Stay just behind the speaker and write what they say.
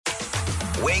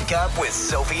Wake up with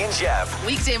Sophie and Jeff.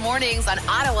 Weekday mornings on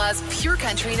Ottawa's Pure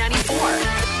Country 94.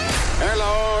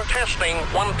 Hello, testing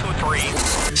 1,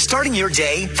 2, 3. Starting your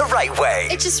day the right way.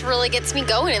 It just really gets me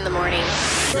going in the morning.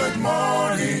 Good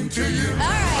morning to you. All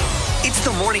right. It's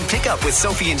the morning pickup with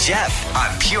Sophie and Jeff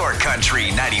on Pure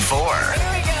Country 94.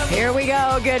 Here we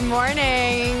go. Good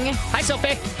morning. Hi,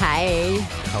 Sophie. Hi.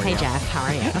 Hey, Jeff. How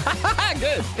are you?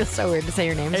 Good. It's so weird to say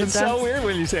your name It's sometimes. so weird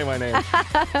when you say my name.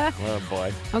 Oh,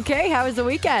 boy. Okay, how was the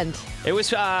weekend? It was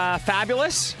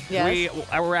fabulous. Yes.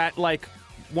 We were at, like,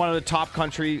 one of the top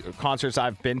country concerts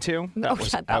I've been to. That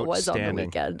was that was on the outstanding.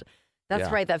 weekend. That's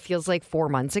Yeah. right. That feels like 4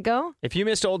 months ago. If you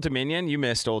missed Old Dominion, you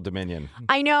missed Old Dominion.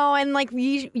 I know, and like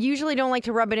we usually don't like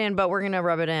to rub it in, but we're going to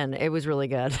rub it in. It was really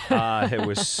good. It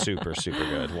was super, super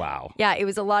good. Wow. Yeah, it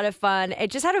was a lot of fun. It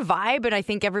just had a vibe, and I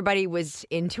think everybody was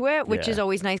into it, which is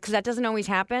always nice because that doesn't always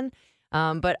happen.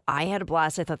 But I had a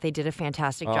blast. I thought they did a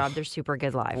fantastic job. They're super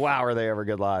good live. Wow, are they ever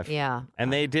good live? Yeah.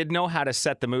 And they did know how to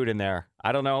set the mood in there.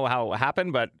 I don't know how it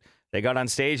happened, but they got on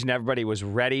stage and everybody was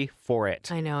ready for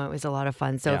it. I know. It was a lot of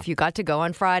fun. So Yeah. if you got to go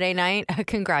on Friday night,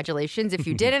 congratulations. If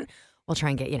you didn't, we'll try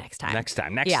and get you next time. Next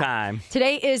time.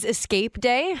 Today is Escape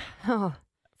Day. Oh,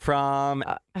 From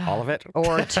all of it?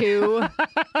 or to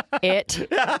it.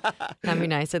 That'd be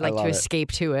nice. I'd like to love it.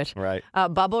 escape to it. Right.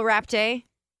 Bubble Wrap Day.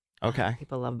 Okay.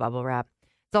 People love bubble wrap.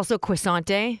 It's also Croissant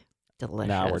Day. Delicious.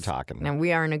 Now we're talking. Now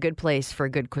we are in a good place for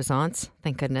good croissants.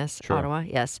 Thank goodness. Sure. Ottawa,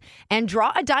 yes. And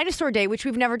Draw a Dinosaur Day, which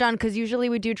we've never done because usually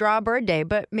we do Draw a Bird Day,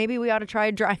 but maybe we ought to try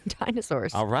drawing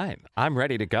dinosaurs. All right. I'm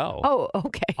ready to go. Oh,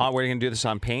 okay. We're going to do this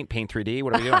on Paint 3D.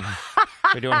 What are we doing?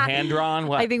 We're doing hand-drawn?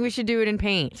 What? I think we should do it in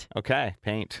paint. Okay,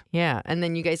 Paint. Yeah, and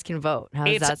then you guys can vote. How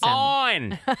does It's that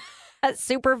sound? on! That's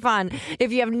super fun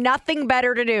if you have nothing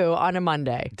better to do on a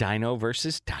Monday. Dino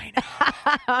versus Dino.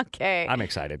 Okay. I'm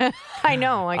excited. I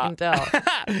know, I can tell.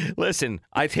 Listen,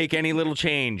 I take any little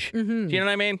change. Mm-hmm. Do you know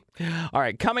what I mean? All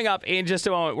right, coming up in just a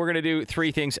moment, we're going to do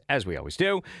three things, as we always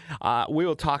do. We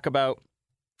will talk about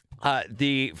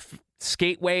the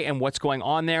skateway and what's going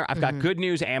on there. I've got good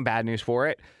news and bad news for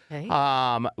it. Okay.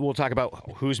 We'll talk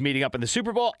about who's meeting up in the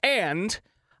Super Bowl, and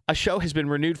a show has been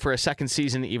renewed for a second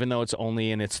season, even though it's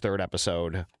only in its third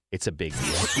episode. It's a big deal.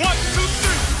 1, 2,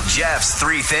 3. Jeff's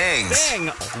three things. Thing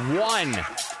one.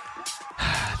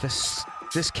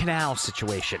 This canal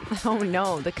situation. Oh,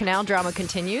 no. The canal drama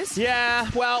continues? Yeah,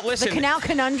 well, listen. The canal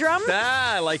conundrum?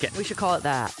 I like it. We should call it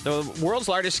that. The world's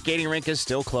largest skating rink is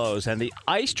still closed, and the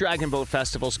Ice Dragon Boat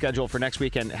Festival scheduled for next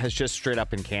weekend has just straight up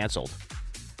been canceled.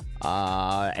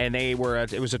 And it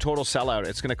was a total sellout.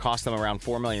 It's going to cost them around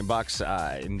 $4 million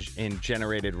in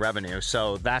generated revenue,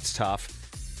 so that's tough.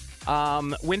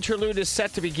 Winterlude is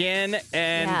set to begin,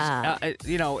 and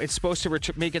it's supposed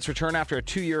to make its return after a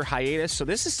 2-year hiatus. So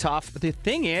this is tough. But the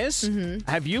thing is,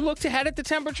 have you looked ahead at the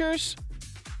temperatures?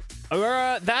 Or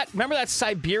remember that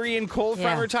Siberian cold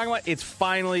front we were talking about? It's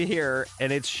finally here,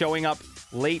 and it's showing up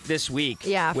late this week.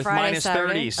 Yeah, with Friday, minus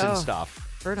Saturday. 30s and stuff.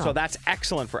 Brutal. So that's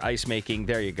excellent for ice making.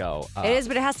 There you go. It is,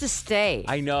 but it has to stay.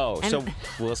 I know. And so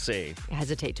we'll see. I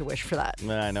hesitate to wish for that.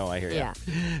 I know. I hear you. Yeah.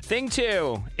 Thing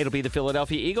two, it'll be the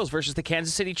Philadelphia Eagles versus the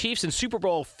Kansas City Chiefs in Super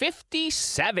Bowl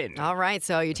 57. All right.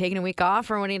 So are you taking a week off,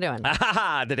 or what are you doing?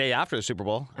 The day after the Super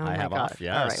Bowl. Oh I my have God. off,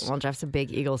 yes. All right. Well, Jeff's a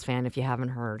big Eagles fan if you haven't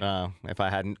heard. If I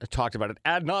hadn't talked about it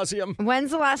ad nauseum. When's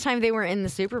the last time they were in the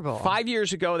Super Bowl? 5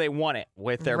 years ago, they won it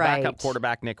with their backup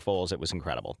quarterback, Nick Foles. It was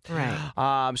incredible.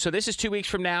 Right. So this is 2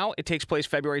 weeks from now. It takes place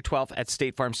February 12th at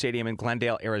State Farm Stadium in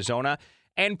Glendale, Arizona.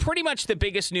 And pretty much the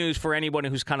biggest news for anyone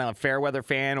who's kind of a fair weather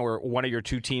fan or one of your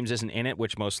two teams isn't in it,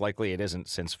 which most likely it isn't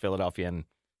since Philadelphia and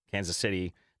Kansas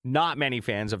City, not many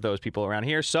fans of those people around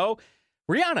here. So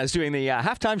Rihanna's doing the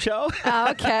halftime show.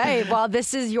 Okay. Well,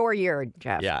 this is your year,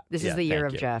 Jeff. Yeah. This is the year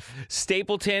of you. Jeff.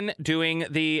 Stapleton doing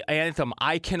the anthem.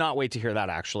 I cannot wait to hear that,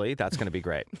 actually. That's going to be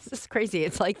great. This is crazy.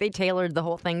 It's like they tailored the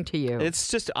whole thing to you. It's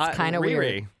just kind of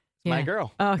weird. My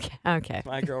girl. Okay.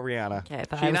 My girl, Rihanna. Okay.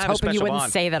 She and I have was a hoping you special wouldn't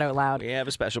bond. say that out loud. We have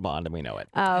a special bond, and we know it.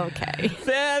 Okay.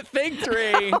 Thing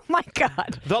three. Oh, my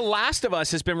God. The Last of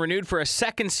Us has been renewed for a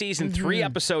second season, 3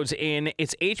 episodes in.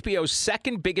 It's HBO's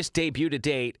second biggest debut to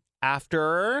date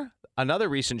after another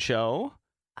recent show.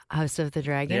 House of the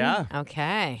Dragon? Yeah.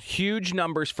 Okay. Huge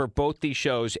numbers for both these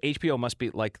shows. HBO must be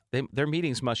like, their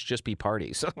meetings must just be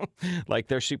parties. Like,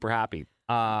 they're super happy.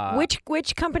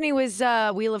 Which company was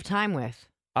Wheel of Time with?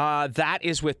 That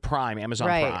is with Prime, Amazon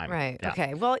Prime. Right. Yeah.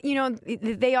 Okay. Well,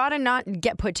 they ought to not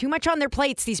put too much on their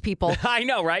plates, these people. I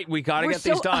know, right? We got to get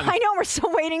these done. I know. We're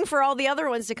still waiting for all the other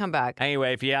ones to come back.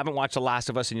 Anyway, if you haven't watched The Last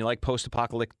of Us and you like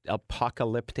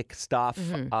post-apocalyptic stuff,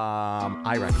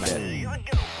 I recommend it.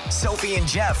 Sophie and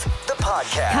Jeff, the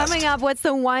podcast. Coming up, what's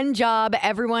the one job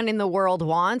everyone in the world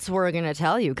wants? We're going to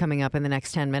tell you coming up in the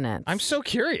next 10 minutes. I'm so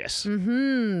curious.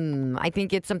 I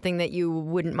think it's something that you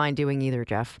wouldn't mind doing either,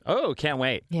 Jeff. Oh, can't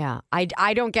wait. Yeah.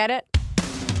 I don't get it.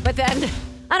 But then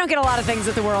I don't get a lot of things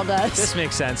that the world does. This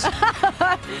makes sense. All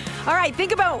right.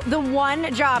 Think about the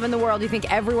one job in the world you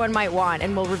think everyone might want,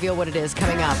 and we'll reveal what it is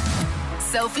coming up.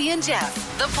 Sophie and Jeff,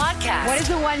 the podcast. What is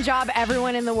the one job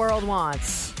everyone in the world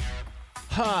wants?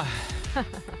 I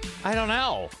don't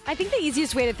know. I think the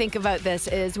easiest way to think about this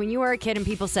is when you were a kid and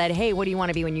people said, hey, what do you want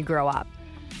to be when you grow up?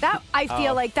 That I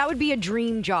feel like that would be a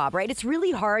dream job, right? It's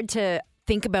really hard to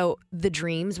think about the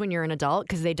dreams when you're an adult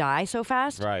because they die so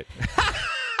fast. Right.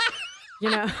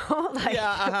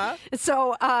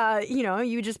 So,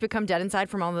 you just become dead inside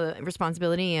from all the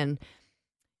responsibility and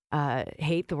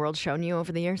hate the world's shown you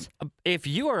over the years. If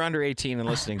you are under 18 and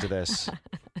listening to this,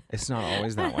 it's not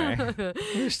always that way.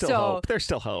 There's still hope. There's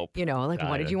still hope.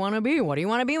 What did you want to be? What do you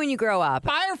want to be when you grow up?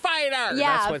 Firefighter.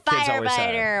 Yeah, that's what kids always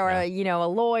say. Firefighter, or a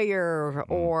lawyer,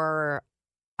 or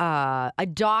a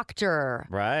doctor,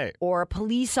 right? Or a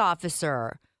police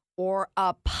officer, or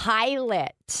a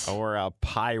pilot, or a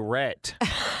pirate.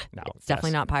 No, it's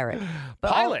definitely not pirate.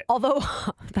 But pilot. Although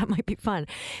that might be fun.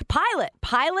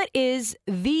 Pilot is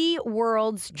the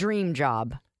world's dream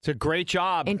job. It's a great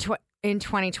job in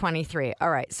 2023. All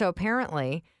right. So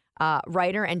apparently,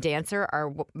 writer and dancer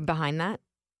are behind that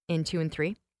in 2 and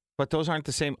 3. But those aren't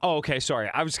the same. Oh, okay. Sorry.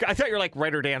 I thought you were like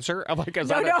writer dancer. I'm like,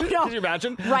 no. Could you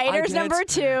imagine? Writer's number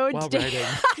 2.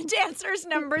 Dancer's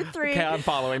number 3. Okay, I'm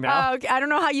following now. I don't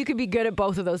know how you could be good at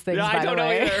both of those things. Yeah, I don't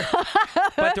know either.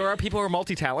 But there are people who are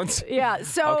multi-talents. Yeah.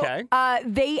 So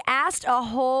they asked a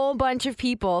whole bunch of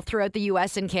people throughout the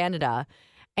U.S. and Canada,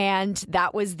 and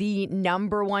that was the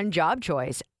number one job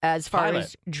choice as far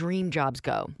as dream jobs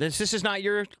go. This is not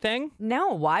your thing? No.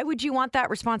 Why would you want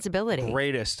that responsibility?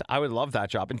 Greatest. I would love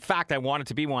that job. In fact, I wanted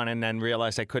to be one and then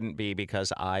realized I couldn't be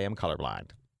because I am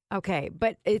colorblind. Okay.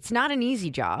 But it's not an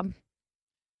easy job.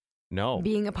 No.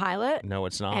 Being a pilot? No,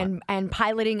 it's not. And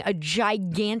piloting a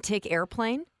gigantic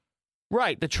airplane?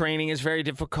 Right. The training is very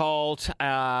difficult.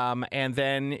 And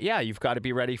then, you've got to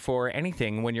be ready for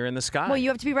anything when you're in the sky. Well, you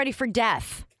have to be ready for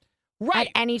death. Right.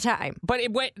 At any time. But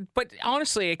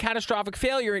honestly, a catastrophic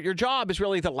failure at your job is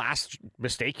really the last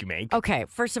mistake you make. Okay,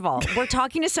 first of all, we're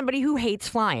talking to somebody who hates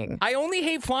flying. I only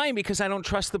hate flying because I don't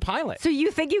trust the pilot. So you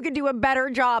think you could do a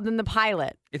better job than the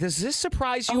pilot? Does this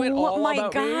surprise you at all? Oh my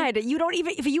about God. me? You don't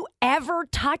even, if you ever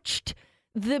touched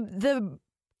the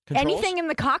Controls? anything in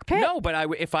the cockpit? No, but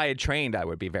if I had trained, I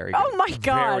would be very good. Oh my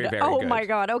God. Very, very good. My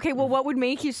God. Okay, well, what would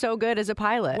make you so good as a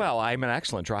pilot? Well, I'm an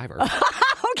excellent driver.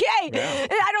 Okay. Yeah.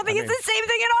 I don't think it's the same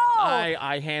thing at all.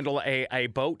 I handle a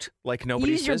boat like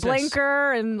nobody's business. Use your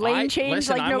blinker and lane change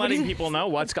listen, like I'm nobody's... letting people know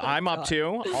what I'm up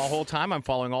to. The whole time I'm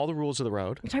following all the rules of the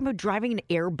road. I'm talking about driving an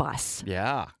Airbus.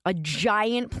 Yeah. A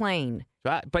giant plane.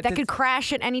 But that could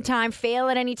crash at any time, fail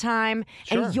at any time,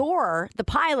 and you're the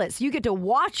pilot, so you get to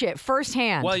watch it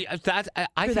firsthand. Well, I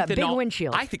think that big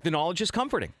windshield. I think the knowledge is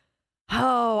comforting.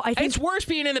 Oh, I think it's worse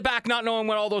being in the back, not knowing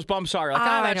what all those bumps are. Like,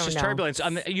 that's just turbulence.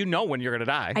 You know when you're going to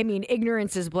die. I mean,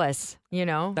 ignorance is bliss.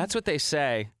 That's what they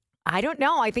say. I don't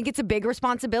know. I think it's a big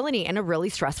responsibility and a really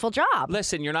stressful job.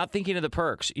 Listen, you're not thinking of the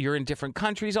perks. You're in different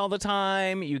countries all the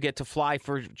time. You get to fly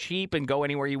for cheap and go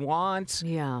anywhere you want.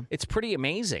 Yeah. It's pretty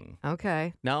amazing.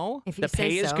 Okay. No? If you the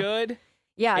pay is good?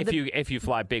 Yeah. If you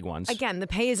fly big ones. Again, the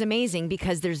pay is amazing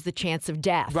because there's the chance of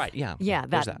death. Right, yeah. Yeah,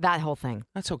 that whole thing.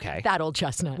 That's okay. That old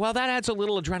chestnut. Well, that adds a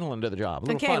little adrenaline to the job. A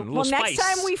little fun, a little spice. Next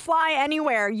time we fly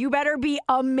anywhere, you better be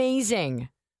amazing.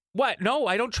 What? No,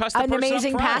 I don't trust the person an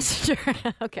amazing up front. passenger.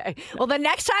 Okay. Well, the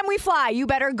next time we fly, you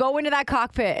better go into that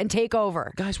cockpit and take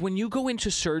over. Guys, when you go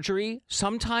into surgery,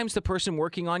 sometimes the person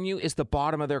working on you is the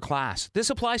bottom of their class. This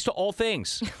applies to all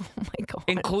things. Oh my God.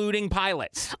 Including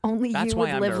pilots. Only That's you why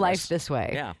would I'm live nervous. life this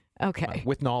way. Yeah. Okay.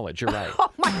 With knowledge, you're right. Oh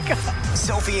my God.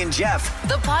 Sophie and Jeff,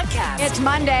 the podcast. It's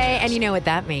Monday, and you know what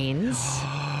that means.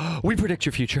 We predict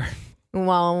your future.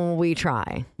 Well, we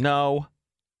try. No.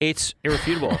 It's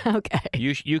irrefutable. Okay.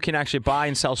 You can actually buy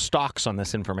and sell stocks on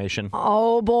this information.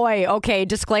 Oh, boy. Okay,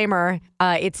 disclaimer.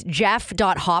 It's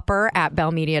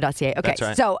jeff.hopper@bellmedia.ca. Okay, That's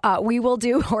right. So we will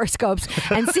do horoscopes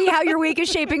and see how your week is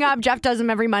shaping up. Jeff does them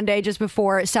every Monday just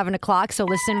before 7 o'clock, so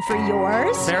listen for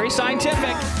yours. Very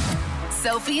scientific.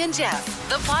 Sophie and Jeff,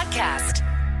 the podcast.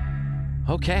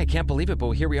 Okay, I can't believe it,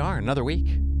 but here we are, another week.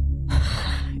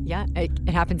 Yeah, it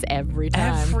happens every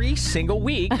time. Every single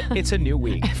week, it's a new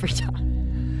week. Every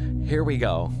time. Here we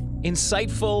go.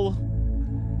 Insightful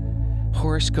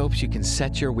horoscopes you can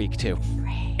set your week to.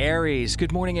 Aries.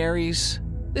 Good morning, Aries.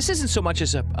 This isn't so much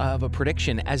as of a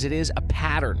prediction as it is a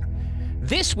pattern.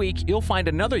 This week, you'll find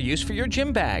another use for your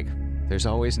gym bag. There's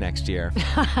always next year.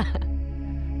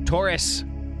 Taurus.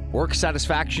 Work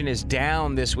satisfaction is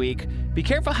down this week. Be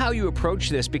careful how you approach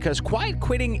this because quiet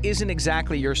quitting isn't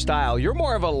exactly your style. You're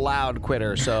more of a loud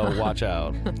quitter, so watch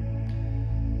out.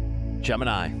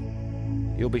 Gemini.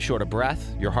 You'll be short of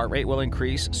breath, your heart rate will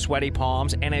increase, sweaty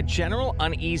palms, and a general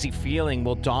uneasy feeling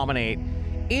will dominate.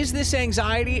 Is this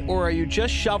anxiety or are you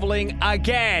just shoveling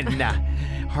again?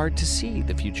 Hard to see,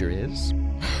 the future is.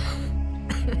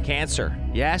 Cancer.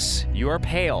 Yes, you are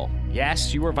pale.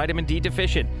 Yes, you are vitamin D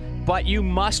deficient. But you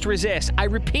must resist. I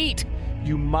repeat,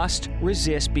 you must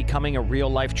resist becoming a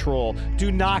real-life troll.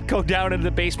 Do not go down into the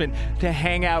basement to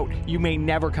hang out. You may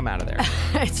never come out of there.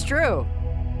 It's true.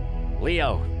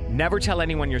 Leo, never tell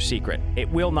anyone your secret. It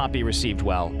will not be received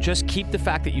well. Just keep the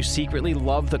fact that you secretly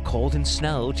love the cold and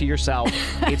snow to yourself.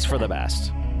 It's for the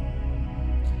best.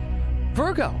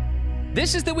 Virgo.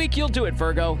 This is the week you'll do it,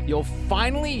 Virgo. You'll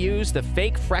finally use the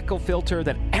fake freckle filter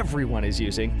that everyone is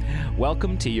using.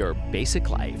 Welcome to your basic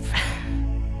life.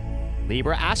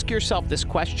 Libra, ask yourself this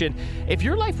question. If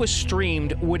your life was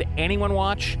streamed, would anyone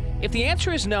watch? If the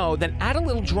answer is no, then add a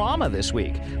little drama this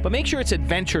week. But make sure it's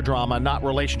adventure drama, not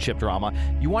relationship drama.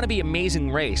 You want to be Amazing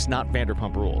Race, not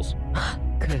Vanderpump Rules.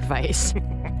 Good advice.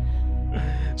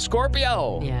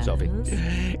 Scorpio. Yes. Sophie.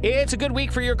 It's a good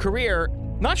week for your career.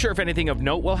 Not sure if anything of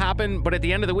note will happen, but at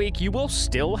the end of the week, you will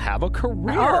still have a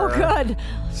career. Oh, good.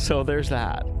 So there's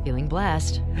that. Feeling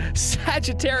blessed.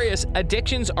 Sagittarius,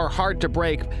 addictions are hard to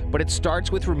break, but it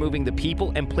starts with removing the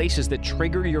people and places that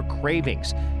trigger your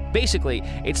cravings. Basically,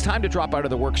 it's time to drop out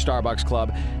of the work Starbucks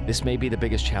club. This may be the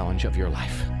biggest challenge of your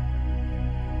life.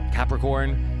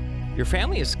 Capricorn, your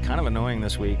family is kind of annoying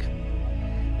this week.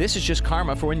 This is just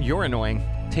karma for when you're annoying.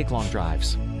 Take long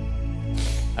drives.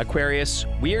 Aquarius,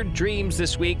 weird dreams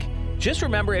this week. Just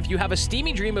remember, if you have a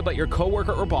steamy dream about your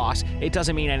coworker or boss, it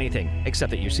doesn't mean anything, except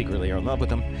that you secretly are in love with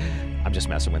them. I'm just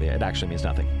messing with you. It actually means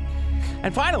nothing.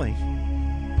 And finally,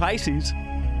 Pisces,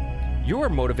 you are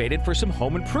motivated for some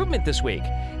home improvement this week.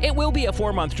 It will be a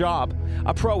 4-month job.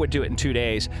 A pro would do it in 2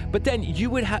 days, but then you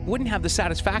wouldn't have the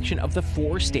satisfaction of the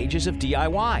 4 stages of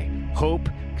DIY. Hope,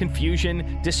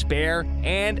 confusion, despair,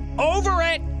 and over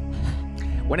it!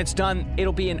 When it's done,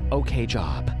 it'll be an okay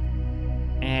job.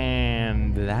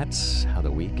 And that's how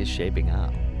the week is shaping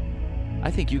up.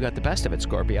 I think you got the best of it,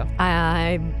 Scorpio.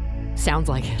 Sounds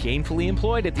like it. Gainfully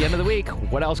employed at the end of the week.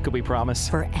 What else could we promise?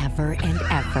 Forever and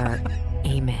ever.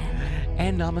 Amen.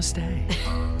 And namaste.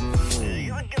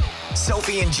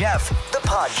 Sophie and Jeff, the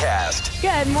podcast.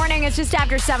 Good morning. It's just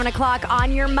after 7 o'clock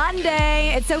on your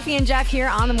Monday. It's Sophie and Jeff here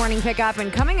on the Morning Pickup.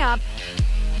 And coming up,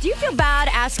 do you feel bad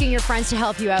asking your friends to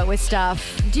help you out with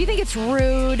stuff? Do you think it's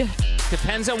rude?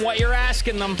 Depends on what you're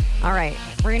asking them. All right.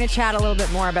 We're going to chat a little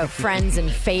bit more about friends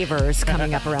and favors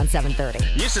coming up around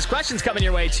 7:30. Useless questions coming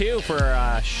your way, too, for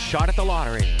a shot at the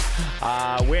lottery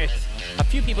with a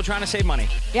few people trying to save money.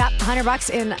 Yep, $100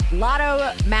 in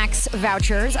Lotto Max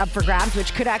vouchers up for grabs,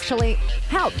 which could actually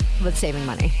help with saving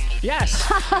money. Yes.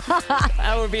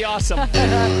 That would be awesome.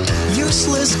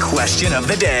 Useless question of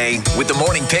the day with the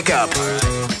Morning Pickup.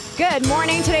 Good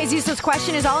morning. Today's useless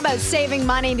question is all about saving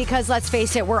money because, let's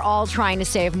face it, we're all trying to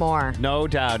save more. No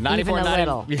doubt. Even a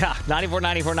little. Yeah, 94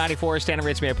 94 94. Standard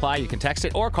rates may apply. You can text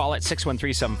it or call it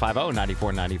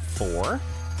 613-750-9494.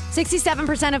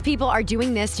 67% of people are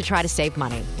doing this to try to save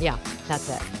money. Yeah, that's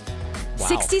it. Wow.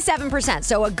 67%.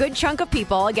 So a good chunk of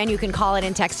people. Again, you can call it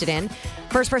and text it in.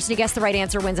 First person to guess the right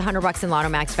answer wins $100 in Lotto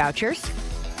Max vouchers.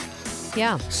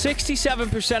 Yeah.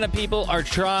 67% of people are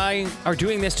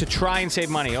doing this to try and save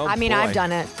money. Oh, I mean, boy. I've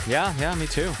done it. Yeah, me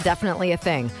too. Definitely a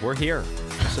thing. We're here.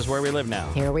 This is where we live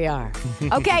now. Here we are.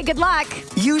 Okay, good luck.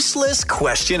 Useless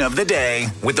question of the day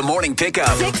with the Morning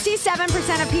Pickup.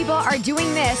 67% of people are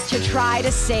doing this to try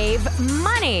to save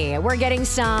money. We're getting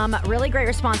some really great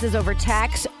responses over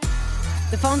text.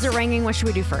 The phones are ringing. What should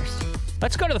we do first?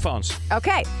 Let's go to the phones.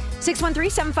 Okay.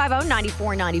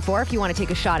 613-750-9494 if you want to take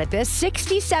a shot at this.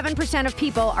 67% of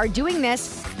people are doing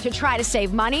this to try to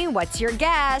save money. What's your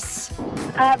guess?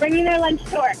 Bringing their lunch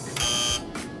to work.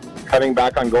 Cutting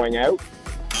back on going out.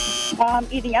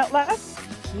 Eating out less.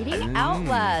 Eating out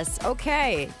less.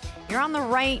 Okay. You're on the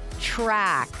right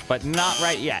track. But not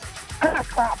right yet. Ah,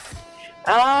 crap.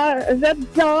 Is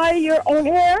that dye your own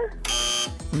hair?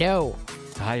 No.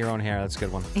 Dye your own hair. That's a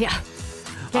good one. Yeah.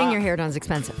 Getting your hair done is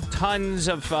expensive. Tons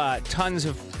of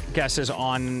guesses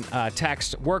on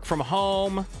text. Work from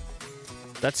home.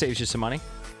 That saves you some money.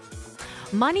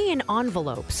 Money in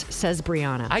envelopes, says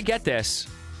Brianna. I get this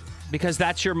because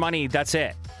that's your money. That's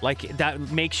it. Like, that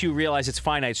makes you realize it's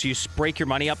finite. So you break your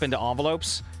money up into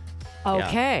envelopes.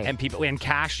 Okay. Yeah. And people in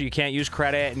cash, you can't use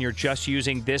credit, and you're just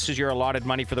using this as your allotted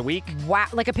money for the week. Wow,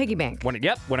 like a piggy bank. When it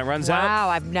runs out. Wow,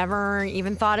 I've never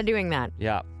even thought of doing that.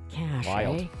 Yeah. Cash,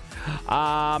 Wild. eh?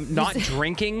 Not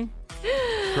drinking.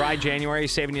 Dry January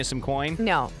saving you some coin.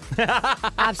 No,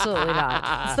 absolutely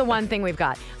not. It's the one thing we've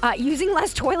got. Using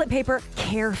less toilet paper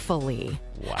carefully.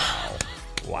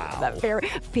 Wow. That very,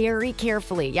 very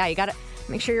carefully. Yeah, you got to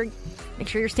make sure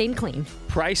you're staying clean.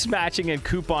 Price matching and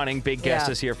couponing. Big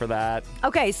guesses here for that.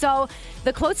 Okay, so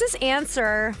the closest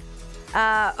answer.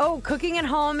 Cooking at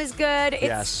home is good.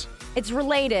 Yes. It's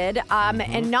related,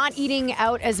 and not eating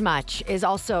out as much is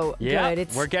also good.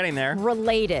 It's we're getting there.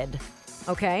 Related.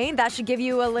 Okay, that should give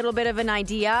you a little bit of an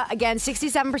idea. Again,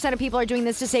 67% of people are doing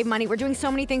this to save money. We're doing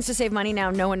so many things to save money now,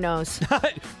 no one knows.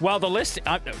 Well, the list,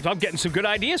 I'm getting some good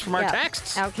ideas from our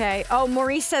texts. Okay. Oh,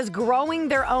 Maurice says growing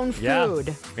their own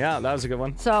food. Yeah, that was a good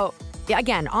one. So,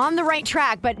 again, on the right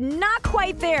track, but not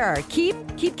quite there.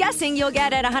 Keep guessing. You'll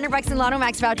get it. $100 in Lotto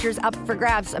Max vouchers up for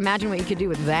grabs. Imagine what you could do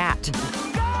with that.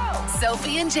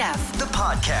 Sophie and Jeff. The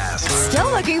podcast.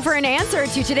 Still looking for an answer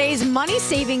to today's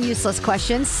money-saving useless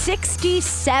question.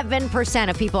 67%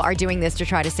 of people are doing this to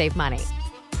try to save money.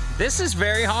 This is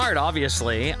very hard,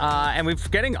 obviously, and we're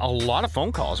getting a lot of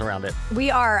phone calls around it.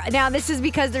 We are. Now, this is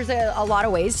because there's a lot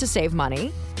of ways to save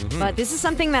money, but this is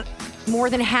something that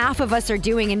more than half of us are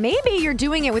doing, and maybe you're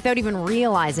doing it without even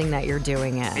realizing that you're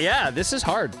doing it. Yeah, this is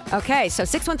hard. Okay, so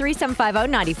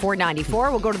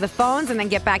 613-750-9494. We'll go to the phones and then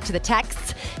get back to the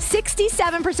texts.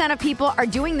 67% of people are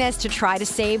doing this to try to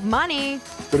save money.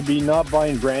 Would it be not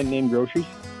buying brand name groceries?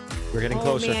 We're getting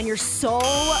closer. Oh, man, you're so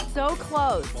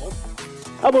close.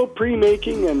 How about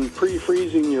pre-making and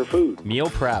pre-freezing your food? Meal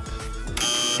prep.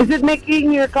 Is it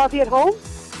making your coffee at home?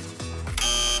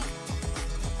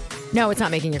 No, it's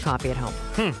not making your coffee at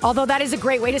home. Although that is a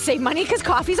great way to save money because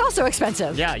coffee's also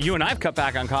expensive. Yeah, you and I have cut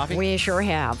back on coffee. We sure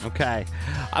have. Okay.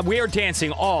 We are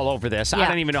dancing all over this. Yeah. I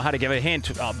don't even know how to give a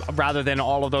hint rather than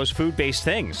all of those food-based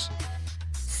things.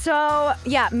 So,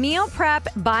 yeah, meal prep,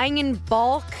 buying in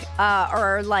bulk,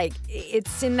 or like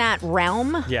it's in that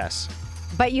realm. Yes.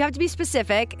 But you have to be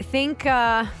specific. Think,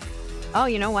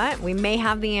 you know what? We may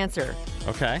have the answer.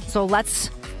 Okay. So let's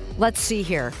see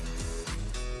here.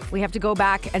 We have to go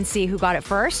back and see who got it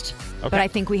first. Okay. But I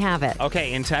think we have it.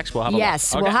 Okay, in text, we'll have a look.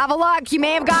 Yes, Okay. we'll have a look. You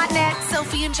may have gotten it.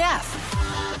 Sophie and Jeff.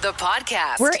 The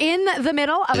podcast. We're in the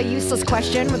middle of a useless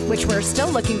question with which we're still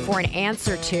looking for an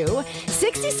answer to.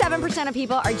 67% of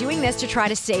people are doing this to try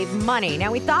to save money.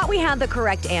 Now, we thought we had the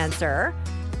correct answer.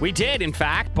 We did, in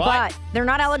fact, but they're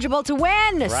not eligible to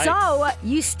win. Right. So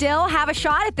you still have a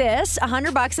shot at this.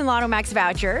 $100 in Lotto Max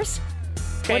vouchers.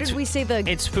 Okay, What did we say?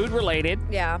 It's food-related,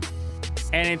 Yeah.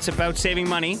 and it's about saving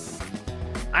money.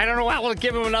 I don't know how to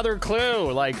give him another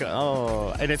clue.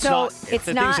 And it's So not. it's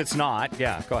the not- things it's not.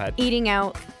 Yeah, go ahead. Eating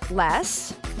out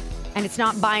less. And it's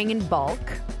not buying in bulk.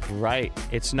 Right.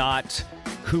 It's not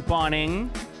couponing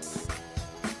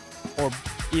or,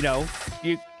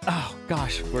 oh,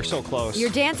 gosh, we're so close. You're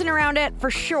dancing around it for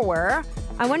sure.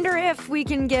 I wonder if we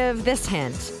can give this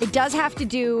hint. It does have to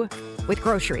do with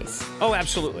groceries. Oh,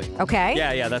 absolutely. Okay?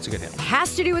 Yeah, that's a good hint. It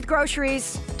has to do with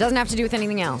groceries. Doesn't have to do with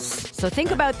anything else. So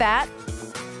think about that.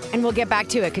 And we'll get back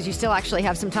to it because you still actually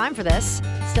have some time for this.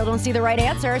 Still don't see the right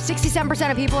answer. 67%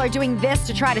 of people are doing this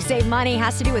to try to save money.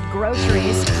 Has to do with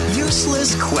groceries.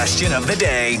 Useless question of the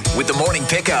day with the morning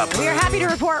pickup. We are happy to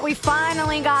report we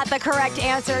finally got the correct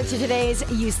answer to today's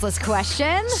useless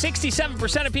question.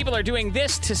 67% of people are doing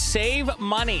this to save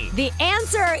money. The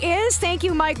answer is, thank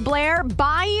you, Mike Blair,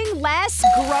 buying less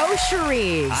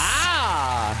groceries.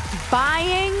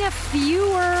 Buying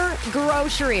fewer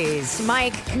groceries.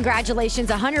 Mike, congratulations.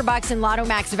 $100 in Lotto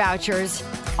Max vouchers.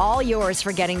 All yours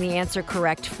for getting the answer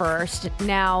correct first.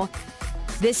 Now,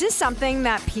 this is something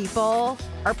that people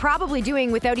are probably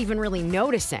doing without even really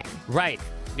noticing. Right.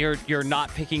 You're not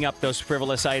picking up those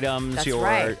frivolous items. That's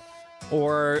right.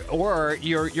 Or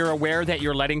you're aware that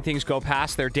you're letting things go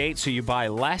past their date, so you buy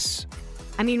less.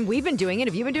 I mean, we've been doing it.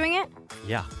 Have you been doing it?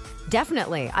 Yeah.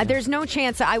 Definitely. There's no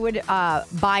chance that I would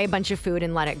buy a bunch of food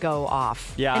and let it go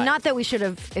off. Yeah. And not that we should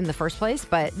have in the first place,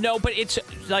 but... No, but it's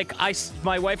like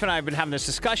my wife and I have been having this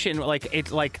discussion.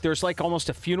 There's almost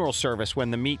a funeral service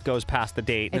when the meat goes past the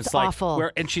date. And It's awful.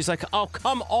 And she's like, oh,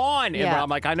 come on. And Yeah. I'm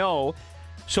like, I know.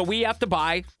 So we have to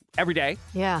buy every day.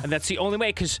 Yeah. And that's the only way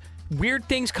because weird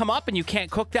things come up and you can't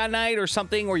cook that night or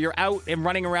something, or you're out and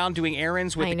running around doing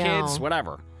errands with the kids,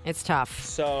 whatever. It's tough.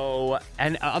 So,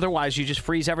 and otherwise you just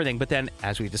freeze everything. But then,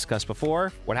 as we discussed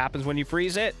before, what happens when you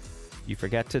freeze it? You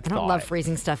forget to thaw I don't love it.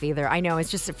 freezing stuff either. I know. It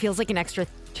feels like an extra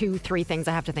 2-3 things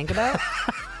I have to think about.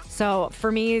 So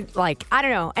for me, like, I don't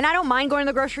know. And I don't mind going to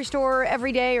the grocery store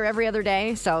every day or every other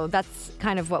day. So that's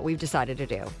kind of what we've decided to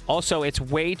do. Also, it's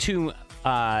way too,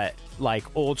 like,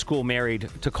 old school married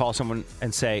to call someone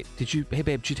and say, hey,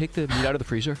 babe, did you take the meat out of the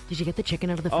freezer? Did you get the chicken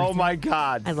out of the freezer? Oh, my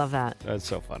God. I love that. That's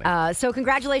so funny. So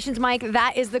congratulations, Mike.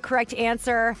 That is the correct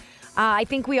answer. I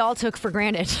think we all took for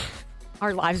granted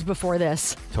our lives before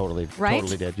this. Totally. Right?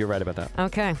 Totally did. You're right about that.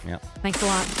 Okay. Yeah. Thanks a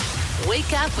lot.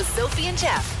 Wake up with Sophie and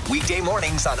Jeff. Weekday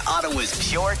mornings on Ottawa's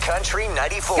Pure Country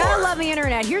 94. Gotta love the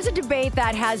internet. Here's a debate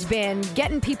that has been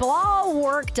getting people all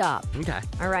worked up. Okay.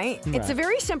 All right? It's a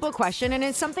very simple question, and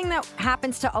it's something that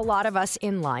happens to a lot of us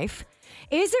in life.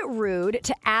 Is it rude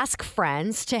to ask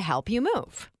friends to help you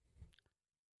move?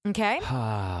 Okay?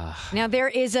 Now, there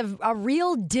is a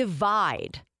real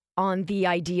divide on the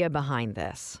idea behind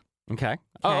this. Okay.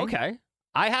 Oh, okay.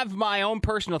 I have my own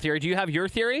personal theory. Do you have your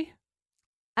theory?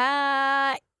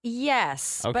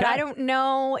 Yes. Okay. But I don't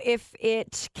know if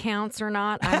it counts or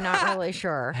not. I'm not really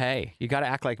sure. Hey, you got to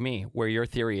act like me, where your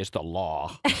theory is the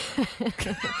law.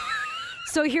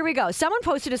 So here we go. Someone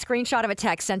posted a screenshot of a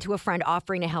text sent to a friend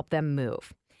offering to help them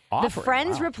move. The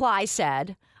friend's reply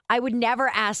said, I would never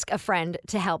ask a friend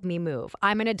to help me move.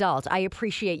 I'm an adult. I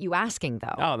appreciate you asking,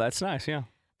 though. Oh, that's nice. Yeah.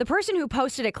 The person who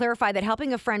posted it clarified that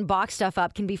helping a friend box stuff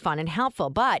up can be fun and helpful,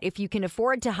 but if you can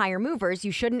afford to hire movers,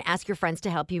 you shouldn't ask your friends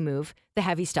to help you move the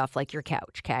heavy stuff like your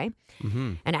couch, okay?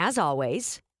 Mm-hmm. And as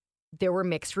always, there were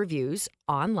mixed reviews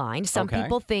online. Some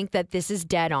people think that this is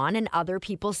dead on, and other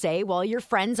people say, well, your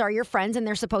friends are your friends, and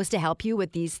they're supposed to help you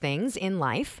with these things in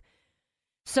life.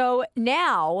 So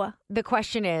now the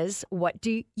question is, what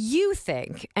do you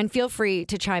think? And feel free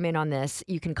to chime in on this.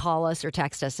 You can call us or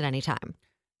text us at any time.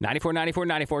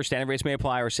 94. Standard rates may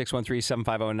apply, or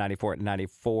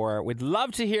 613-750-9494. We'd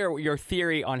love to hear your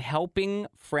theory on helping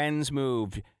friends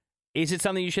move. Is it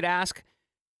something you should ask?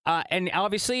 And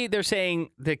obviously, they're saying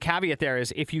the caveat there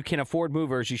is if you can afford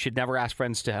movers, you should never ask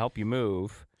friends to help you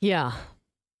move. Yeah.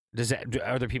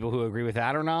 Are there people who agree with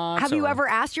that or not? Have you ever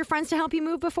asked your friends to help you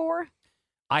move before?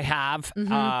 I have,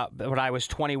 but I was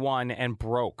 21 and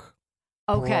broke.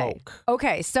 Okay.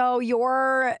 Okay, so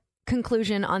your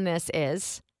conclusion on this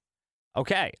is?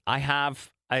 Okay, I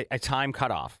have a time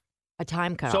cutoff. A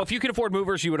time cutoff. So if you could afford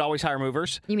movers, you would always hire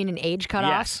movers. You mean an age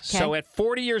cutoff? Yes. Okay. So at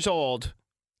 40 years old...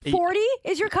 40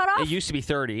 is your cutoff? It used to be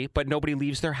 30, but nobody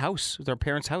leaves their house, their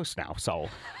parents' house now. So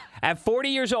at 40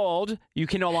 years old, you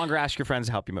can no longer ask your friends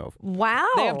to help you move. Wow.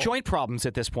 They have joint problems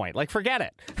at this point. Like, forget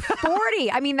it. 40.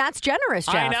 I mean, that's generous,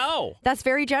 Jeff. I know. That's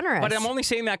very generous. But I'm only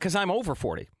saying that because I'm over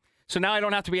 40. So now I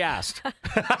don't have to be asked.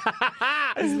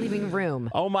 He's leaving room.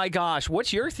 Oh, my gosh.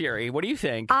 What's your theory? What do you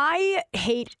think? I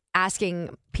hate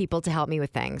asking people to help me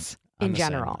with things in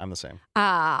general. I'm the same.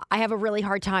 I have a really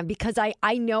hard time because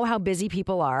I know how busy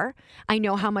people are. I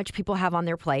know how much people have on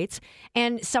their plates.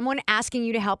 And someone asking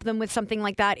you to help them with something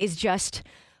like that is just,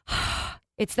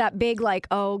 it's that big like,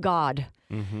 oh, God,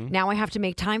 now I have to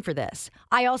make time for this.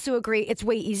 I also agree it's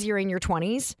way easier in your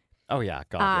 20s. Oh, yeah.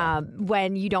 God,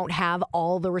 when you don't have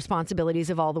all the responsibilities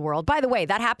of all the world. By the way,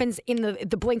 that happens in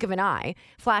the blink of an eye,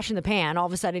 flash in the pan. All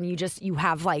of a sudden, you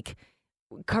have like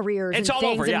careers it's and all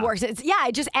things over, and works. It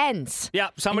just ends. Yeah,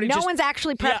 no one's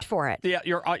actually prepped for it. Yeah,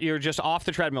 you're just off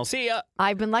the treadmill. See ya.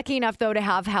 I've been lucky enough though to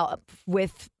have help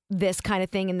with this kind of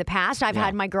thing in the past. I've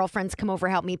had my girlfriends come over,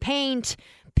 help me paint,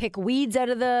 pick weeds out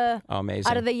of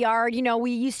the yard. You know,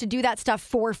 we used to do that stuff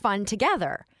for fun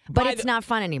together. But it's not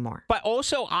fun anymore. But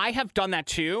also, I have done that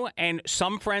too, and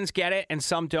some friends get it and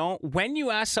some don't. When you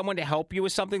ask someone to help you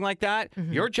with something like that,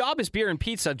 your job is beer and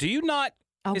pizza. Do you not?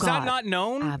 Is that not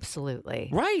known? Absolutely.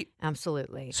 Right.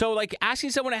 Absolutely. So, like, asking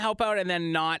someone to help out and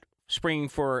then not springing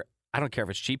for, I don't care if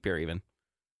it's cheap beer even.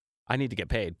 I need to get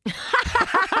paid.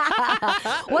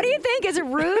 What do you think? Is it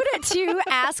rude to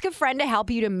ask a friend to help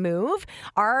you to move?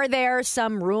 Are there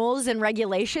some rules and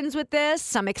regulations with this?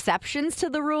 Some exceptions to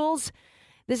the rules?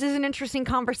 This is an interesting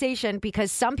conversation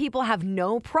because some people have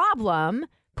no problem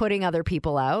putting other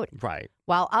people out. Right.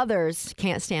 While others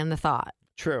can't stand the thought.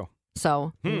 True.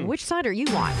 So, which side are you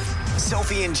on?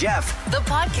 Sophie and Jeff, the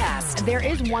podcast. There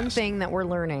is one thing that we're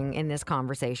learning in this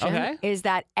conversation is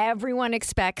that everyone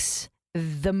expects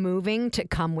the moving to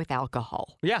come with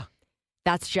alcohol. Yeah.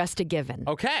 That's just a given.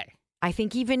 Okay. I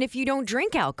think even if you don't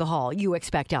drink alcohol, you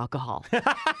expect alcohol.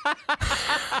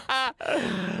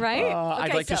 Right?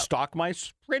 I'd like to stock my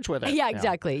fridge with it. Yeah,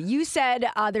 exactly. You said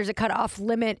there's a cutoff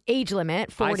age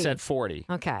limit, 40. I said 40.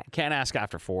 Okay. Can't ask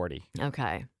after 40.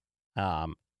 Okay.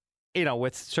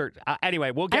 With certain...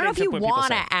 anyway, we'll get into into I don't know if you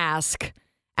want to ask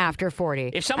after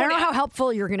 40. I don't know how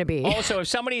helpful you're going to be. Also, if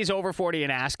somebody is over 40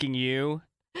 and asking you,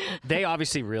 they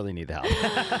obviously really need the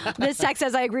help. This text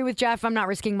says, I agree with Jeff. I'm not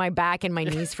risking my back and my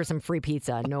knees for some free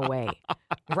pizza. No way.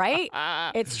 Right?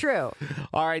 It's true.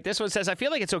 All right. This one says, I feel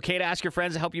like it's okay to ask your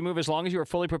friends to help you move as long as you are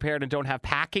fully prepared and don't have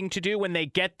packing to do when they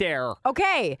get there.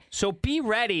 Okay. So be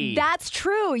ready. That's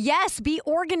true. Yes. Be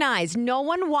organized. No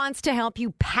one wants to help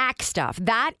you pack stuff.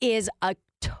 That is a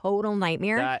total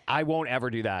nightmare. I won't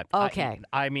ever do that. Okay.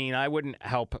 I wouldn't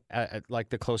help like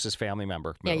the closest family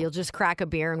member. Yeah, you'll just crack a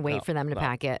beer and wait for them to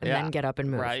pack it and then get up and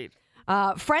move. Right.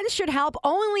 Friends should help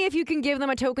only if you can give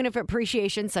them a token of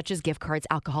appreciation, such as gift cards,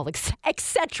 alcohol,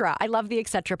 etc. I love the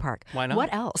etc. part. Why not?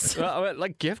 What else?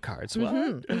 Like gift cards.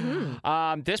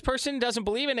 This person doesn't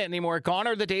believe in it anymore. Gone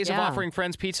are the days of offering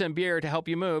friends pizza and beer to help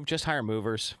you move. Just hire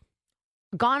movers.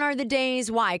 Gone are the days.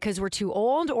 Why? Because we're too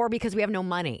old or because we have no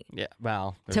money? Yeah,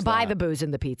 well, to buy the booze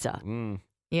and the pizza.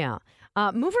 Yeah.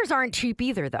 Movers aren't cheap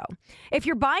either, though. If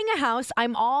you're buying a house,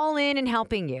 I'm all in and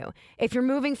helping you. If you're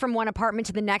moving from one apartment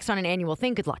to the next on an annual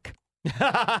thing, good luck. So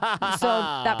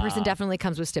that person definitely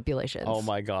comes with stipulations. Oh,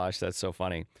 my gosh. That's so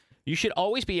funny. You should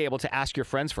always be able to ask your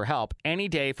friends for help any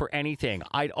day for anything.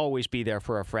 I'd always be there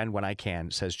for a friend when I can,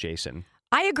 says Jason.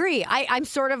 I agree. I'm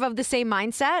sort of the same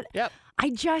mindset. Yep.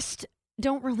 I just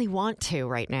don't really want to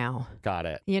right now. Got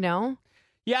it. You know?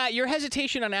 Yeah, your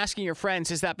hesitation on asking your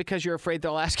friends, is that because you're afraid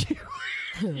they'll ask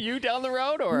you down the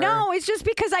road? Or no, it's just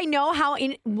because I know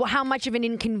how much of an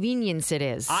inconvenience it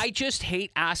is. I just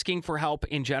hate asking for help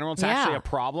in general. It's actually a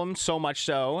problem, so much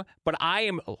so. But I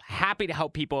am happy to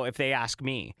help people if they ask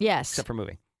me. Yes.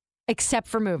 Except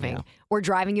for moving. Yeah. Or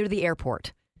driving you to the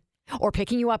airport. Or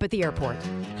picking you up at the airport.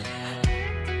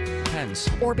 Depends.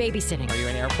 Or babysitting. Are you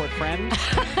an airport friend?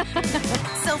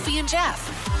 Sophie and Jeff,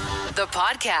 the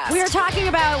podcast. We are talking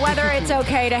about whether it's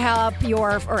okay to help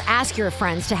or ask your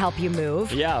friends to help you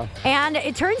move. Yeah. And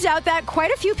it turns out that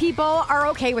quite a few people are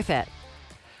okay with it.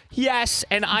 Yes,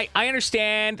 and I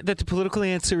understand that the political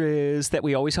answer is that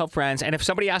we always help friends. And if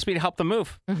somebody asked me to help them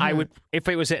move, I would, if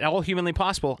it was at all humanly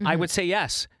possible, I would say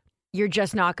yes. You're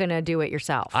just not going to do it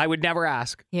yourself. I would never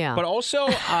ask. Yeah. But also,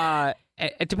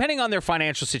 depending on their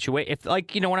financial situation, if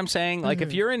you know what I'm saying? Like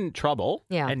if you're in trouble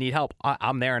and need help,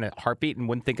 I'm there in a heartbeat and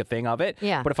wouldn't think a thing of it.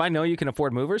 Yeah. But if I know you can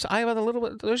afford movers, I have a little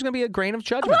bit, there's going to be a grain of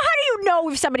judgment. Well, how do you know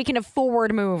if somebody can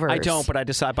afford movers? I don't, but I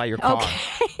decide by your car.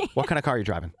 Okay. What kind of car are you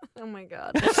driving? Oh, my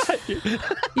God.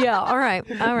 Yeah, all right.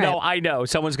 No, I know.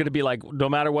 Someone's going to be like, no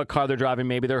matter what car they're driving,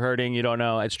 maybe they're hurting. You don't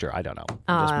know. It's true. I don't know.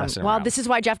 I'm just messing around. This is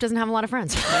why Jeff doesn't have a lot of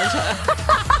friends.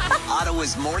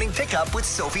 Ottawa's Morning Pickup with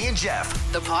Sophie and Jeff.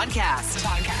 The podcast.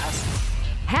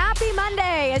 Happy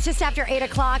Monday. It's just after 8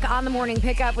 o'clock on the Morning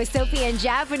Pickup with Sophie and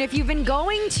Jeff. And if you've been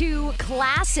going to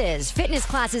fitness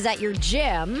classes at your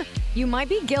gym, you might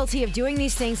be guilty of doing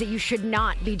these things that you should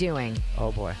not be doing.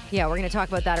 Oh, boy. Yeah, we're going to talk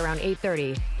about that around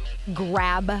 8:30.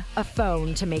 Grab a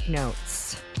phone to make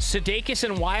notes. Sudeikis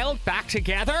and Wilde back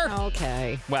together?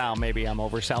 Okay. Well, maybe I'm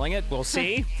overselling it. We'll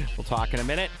see. We'll talk in a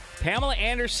minute. Pamela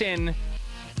Anderson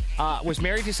was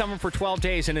married to someone for 12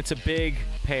 days, and it's a big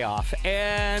payoff.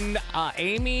 And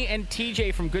Amy and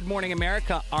TJ from Good Morning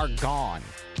America are gone.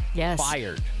 Yes.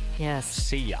 Fired. Yes.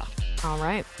 See ya. All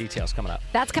right. Details coming up.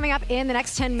 That's coming up in the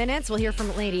next 10 minutes. We'll hear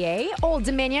from Lady A, Old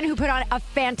Dominion, who put on a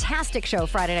fantastic show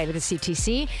Friday night at the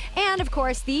CTC, and, of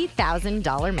course, the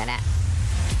 $1,000 Minute.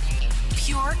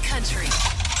 Pure Country.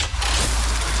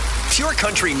 Pure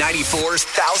Country 94's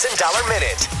 $1,000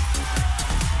 Minute.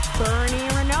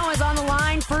 Bernie Renault is on the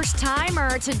line. First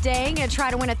timer today. Going to try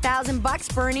to win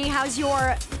 $1,000. Bernie, how's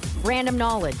your random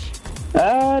knowledge?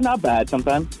 Not bad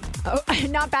sometimes. Oh,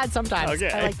 not bad sometimes. Okay.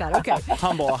 I like that. Okay. A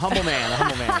humble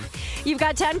man. You've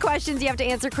got 10 questions you have to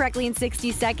answer correctly in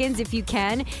 60 seconds. If you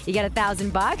can, you get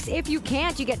 $1,000. If you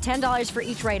can't, you get $10 for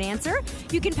each right answer.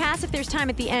 You can pass if there's time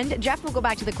at the end. Jeff will go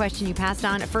back to the question you passed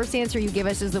on. First answer you give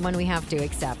us is the one we have to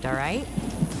accept, all right?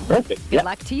 Perfect. Good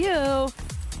luck to you.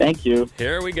 Thank you.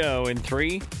 Here we go in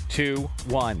 3, 2,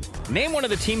 1. Name one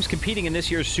of the teams competing in this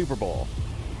year's Super Bowl.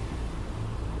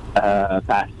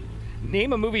 Pass.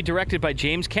 Name a movie directed by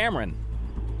James Cameron.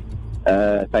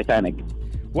 Titanic.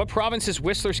 What province is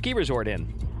Whistler Ski Resort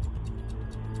in?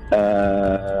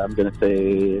 I'm going to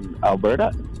say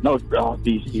Alberta. No,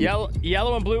 BC.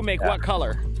 Yellow and blue make what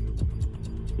color?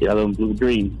 Yellow and blue,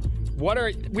 green. What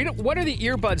are the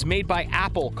earbuds made by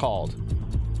Apple called?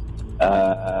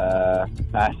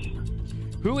 Pass.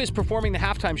 Who is performing the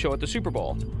halftime show at the Super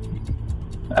Bowl?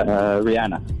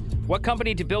 Rihanna. What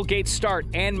company did Bill Gates start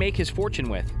and make his fortune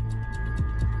with?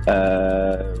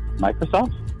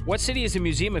 Microsoft. What city is the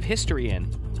Museum of History in?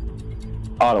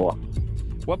 Ottawa.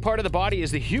 What part of the body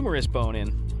is the humerus bone in?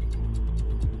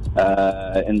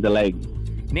 In the leg.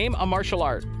 Name a martial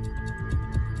art.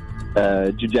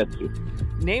 Jiu-jitsu.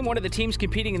 Name one of the teams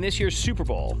competing in this year's Super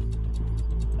Bowl.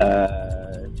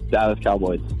 Dallas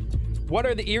Cowboys. What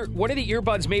are the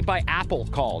earbuds made by Apple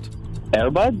called?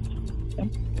 Airbuds.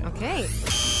 Okay.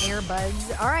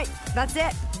 Earbuds. All right. That's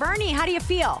it. Bernie, how do you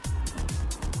feel?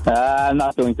 I'm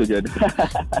not feeling too good.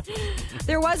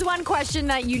 There was one question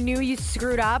that you knew you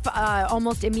screwed up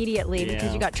almost immediately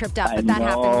because you got tripped up, but that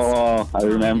happens. I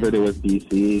remembered it was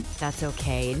BC. That's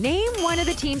okay. Name one of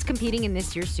the teams competing in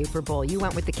this year's Super Bowl. You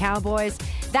went with the Cowboys.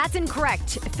 That's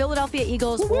incorrect. Philadelphia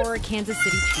Eagles or Kansas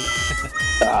City Chiefs.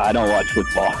 I don't watch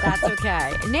football. That's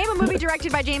okay. Name a movie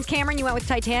directed by James Cameron. You went with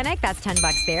Titanic. That's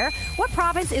 $10 there. What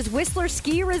province is Whistler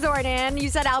Ski Resort in? You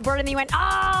said Alberta, and then you went,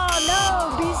 oh,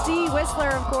 no, BC, Whistler,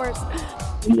 of course.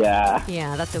 Yeah.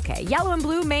 Yeah, that's okay. Yellow and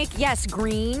blue make, yes,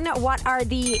 green. What are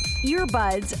the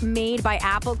earbuds made by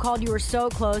Apple called? You were so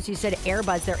close. You said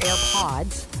AirBuds. They're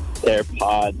AirPods.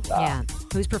 AirPods. Yeah.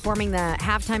 Who's performing the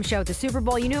halftime show at the Super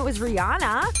Bowl? You knew it was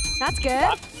Rihanna. That's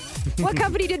good. What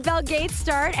company did Bill Gates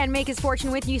start and make his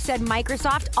fortune with? You said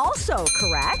Microsoft. Also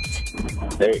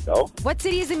correct. There you go. What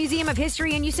city is the Museum of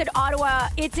History? And you said Ottawa.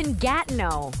 It's in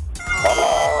Gatineau.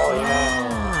 Oh,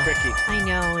 yeah. Tricky. I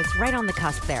know. It's right on the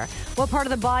cusp there. What part of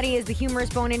the body is the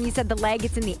humerus bone in? You said the leg.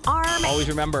 It's in the arm. Always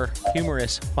remember,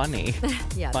 humorous, funny.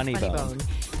 Yeah, funny bone.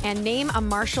 And name a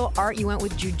martial art. You went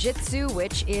with jiu-jitsu,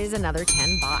 which is another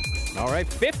 $10. All right,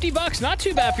 $50. Not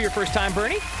too bad for your first time,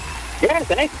 Bernie. Yeah,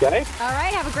 thanks, guys. All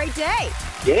right, have a great day.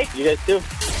 Yeah, you guys too.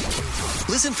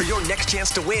 Listen for your next chance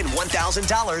to win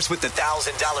 $1,000 with the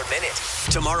 $1,000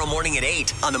 Minute. Tomorrow morning at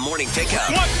 8 on the Morning Pickup.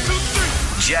 1, 2, 3.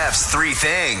 Jeff's 3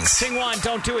 things. Sing one,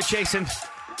 don't do it, Jason.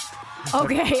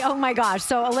 Okay, oh my gosh.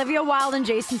 So Olivia Wilde and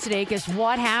Jason Sudeikis,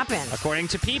 what happened? According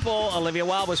to People, Olivia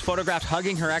Wilde was photographed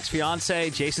hugging her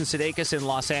ex-fiancé, Jason Sudeikis, in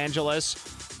Los Angeles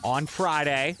on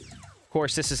Friday. Of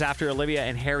course, this is after Olivia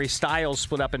and Harry Styles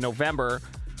split up in November,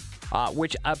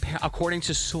 which, according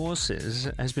to sources,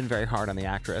 has been very hard on the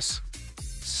actress.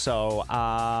 So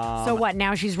what,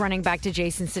 now she's running back to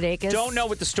Jason Sudeikis? Don't know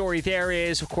what the story there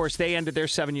is. Of course, they ended their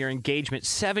 7-year engagement.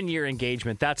 7-year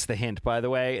engagement. That's the hint, by the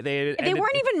way. They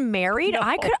weren't even married? No.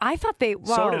 I thought they...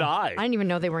 Well, so did I. I didn't even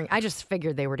know they were... I just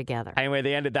figured they were together. Anyway,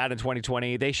 they ended that in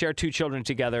 2020. They share 2 children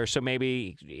together, so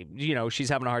maybe, she's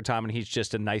having a hard time and he's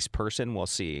just a nice person. We'll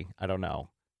see. I don't know.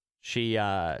 She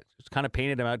kind of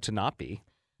painted him out to not be.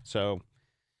 So...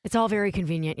 It's all very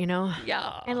convenient,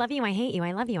 Yeah. I love you, I hate you.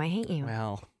 I love you, I hate you.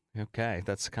 Well, okay.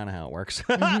 That's kind of how it works.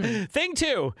 Mm-hmm. Thing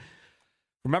 2.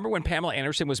 Remember when Pamela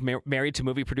Anderson was married to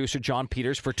movie producer John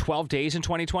Peters for 12 days in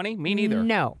 2020? Me neither.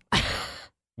 No.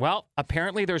 Well,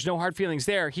 apparently there's no hard feelings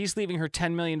there. He's leaving her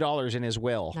 $10 million in his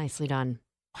will. Nicely done.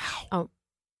 Wow. Oh,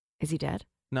 is he dead?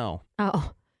 No.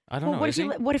 Oh. I don't know.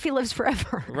 What if he lives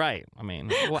forever? Right. I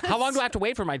mean, how long do I have to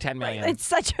wait for my $10 million?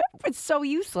 It's so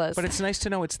useless. But it's nice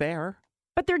to know it's there.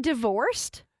 But they're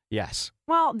divorced? Yes.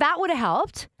 Well, that would have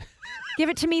helped. Give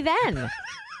it to me then.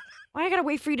 Why I gotta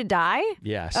wait for you to die?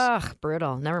 Yes. Ugh,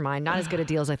 brutal. Never mind. Not as good a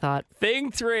deal as I thought.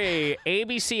 Thing 3.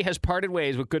 ABC has parted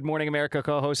ways with Good Morning America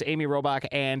co-hosts Amy Robach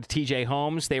and TJ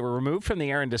Holmes. They were removed from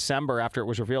the air in December after it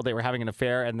was revealed they were having an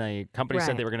affair, and the company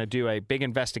said they were going to do a big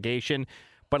investigation.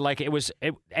 But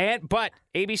but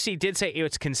ABC did say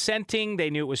it's consenting. They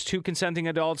knew it was 2 consenting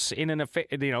adults in an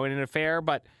affair,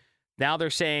 but now they're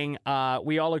saying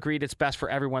we all agreed it's best for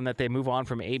everyone that they move on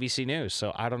from ABC News.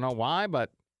 So I don't know why, but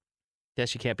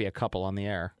guess you can't be a couple on the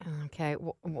air. Okay.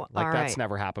 That's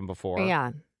never happened before.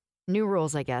 Yeah. New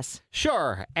rules, I guess.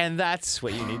 Sure. And that's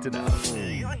what you need to know.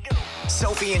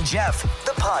 Sophie and Jeff,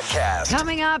 the podcast.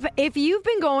 Coming up, if you've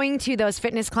been going to those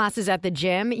fitness classes at the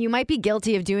gym, you might be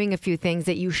guilty of doing a few things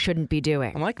that you shouldn't be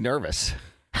doing. I'm nervous.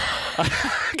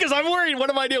 Because I'm worried. What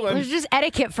am I doing? There's just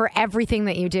etiquette for everything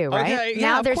that you do, right? Okay, yeah,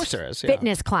 now of course there is. Yeah.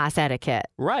 Fitness class etiquette.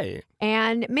 Right.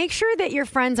 And make sure that your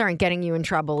friends aren't getting you in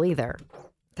trouble either.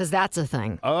 Because that's a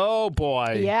thing. Oh,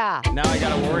 boy. Yeah. Now I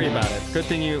got to worry about it. Good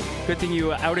thing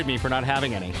you outed me for not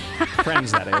having any.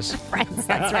 Friends, that is. Friends,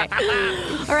 that's right.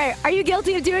 All right. Are you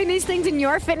guilty of doing these things in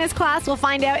your fitness class? We'll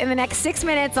find out in the next 6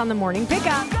 minutes on the Morning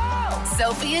Pickup.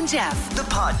 Sophie and Jeff, the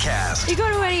podcast. You go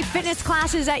to any fitness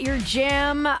classes at your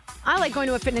gym? I like going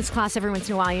to a fitness class every once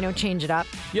in a while, change it up.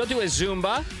 You'll do a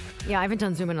Zumba. Yeah, I haven't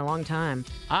done Zumba in a long time.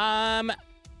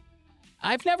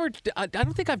 I've never. I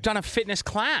don't think I've done a fitness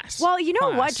class. Well, you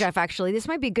know what, Jeff? Actually, this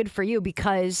might be good for you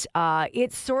because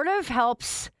it sort of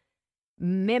helps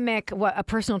mimic what a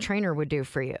personal trainer would do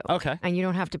for you. Okay. And you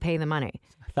don't have to pay the money.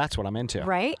 That's what I'm into.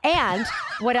 Right? And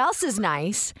what else is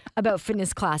nice about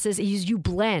fitness classes is you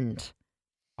blend.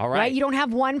 All right. You don't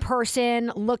have one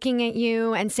person looking at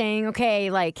you and saying, okay,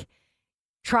 like,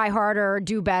 try harder,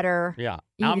 do better. Yeah.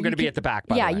 I'm going to be at the back,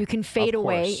 by the way. Yeah, you can fade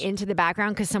away into the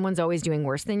background because someone's always doing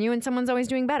worse than you and someone's always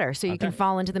doing better. So you can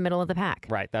fall into the middle of the pack.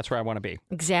 Right. That's where I want to be.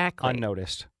 Exactly.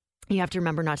 Unnoticed. You have to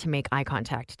remember not to make eye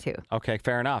contact, too. Okay,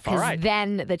 fair enough. All right.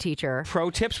 Then the teacher. Pro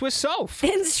tips with Soph.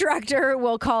 Instructor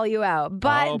will call you out.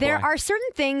 But there are certain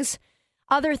things,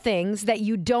 other things that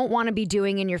you don't want to be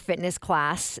doing in your fitness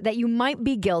class that you might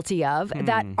be guilty of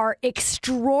that are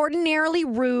extraordinarily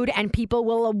rude and people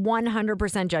will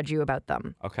 100% judge you about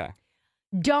them. Okay.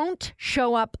 Don't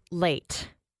show up late.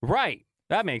 Right.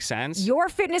 That makes sense. Your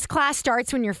fitness class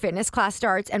starts when your fitness class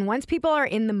starts. And once people are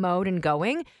in the mode and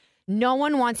going, no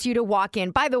one wants you to walk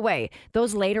in. By the way,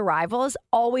 those late arrivals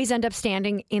always end up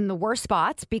standing in the worst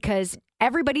spots because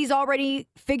everybody's already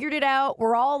figured it out.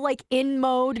 We're all like in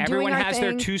mode. Everyone doing our has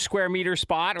thing. their 2 square meter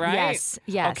spot, right? Yes,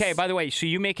 yes. Okay, by the way, so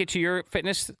you make it to your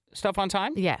fitness stuff on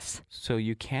time? Yes. So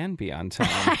you can be on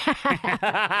time.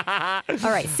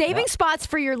 All right, saving spots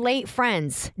for your late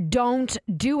friends. Don't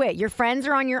do it. Your friends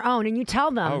are on your own and you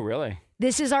tell them. Oh, really?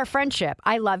 This is our friendship.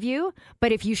 I love you,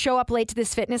 but if you show up late to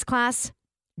this fitness class,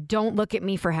 don't look at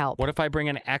me for help. What if I bring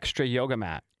an extra yoga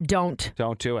mat? Don't.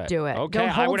 Don't do it. Do it. Okay. Don't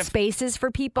hold spaces for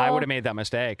people. I would have made that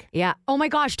mistake. Yeah. Oh my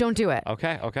gosh, don't do it.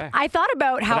 Okay. I thought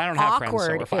about how I don't have friends, so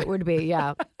awkward we're fine. it would be,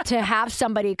 yeah, to have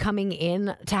somebody coming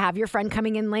in, to have your friend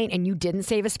coming in late and you didn't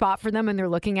save a spot for them and they're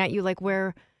looking at you like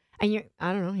where, and you're,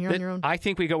 I don't know, you're on your own. I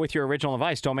think we go with your original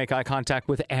advice. Don't make eye contact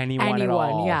with anyone at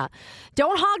all. Yeah.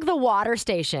 Don't hog the water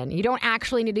station. You don't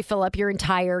actually need to fill up your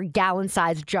entire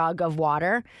gallon-sized jug of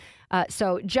water.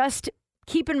 So just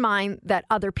keep in mind that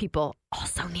other people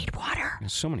also need water.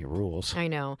 There's so many rules. I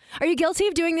know. Are you guilty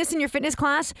of doing this in your fitness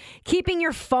class? Keeping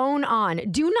your phone on.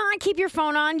 Do not keep your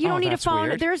phone on. You don't need a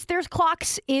phone. Weird. There's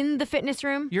clocks in the fitness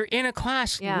room. You're in a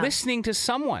class listening to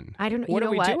someone. I don't know. What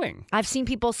are we doing? I've seen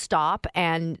people stop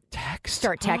and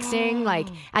start texting like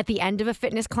at the end of a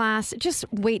fitness class. Just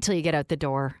wait till you get out the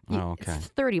door. Okay. It's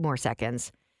 30 more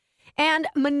seconds. And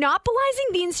monopolizing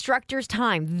the instructor's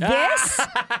time. This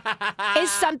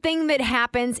is something that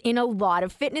happens in a lot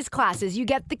of fitness classes. You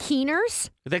get the keeners.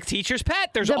 The teacher's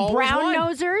pet. There's the always brown one.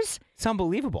 nosers. It's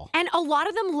unbelievable. And a lot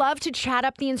of them love to chat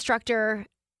up the instructor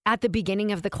at the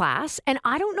beginning of the class. And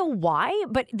I don't know why,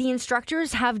 but the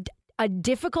instructors have a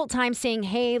difficult time saying,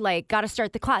 hey, like, got to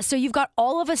start the class. So you've got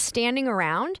all of us standing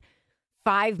around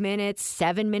 5 minutes,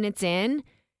 7 minutes in.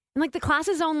 And like the class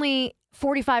is only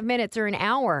 45 minutes or an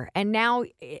hour. And now,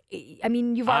 I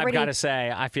mean, you've already... I've got to say,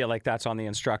 I feel like that's on the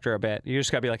instructor a bit. You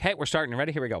just got to be like, hey, we're starting.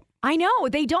 Ready? Here we go. I know.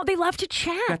 They don't. They love to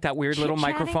chat. Got that weird little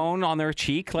microphone on their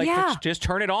cheek. Like, just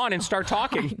turn it on and start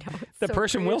talking. I know, the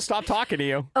person will stop talking to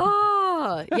you.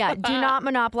 Oh, yeah. Do not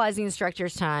monopolize the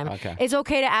instructor's time. Okay. It's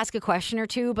okay to ask a question or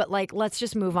two, but like, let's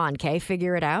just move on, okay?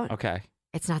 Figure it out. Okay.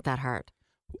 It's not that hard.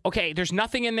 Okay, there's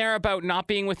nothing in there about not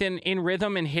being in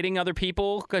rhythm and hitting other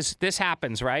people, because this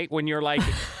happens, right? When you're like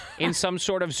in some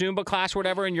sort of Zumba class or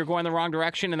whatever and you're going the wrong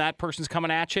direction and that person's coming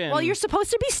at you. And well, you're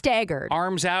supposed to be staggered.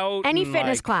 Arms out. Any and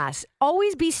fitness like, class,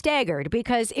 always be staggered,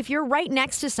 because if you're right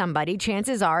next to somebody,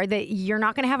 chances are that you're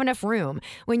not going to have enough room.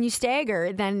 When you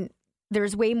stagger, then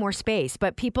there's way more space,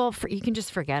 but people, you can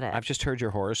just forget it. I've just heard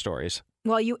your horror stories.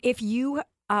 Well, if you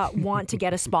want to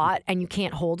get a spot and you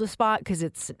can't hold a spot because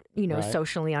it's, Right.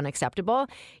 socially unacceptable,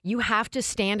 you have to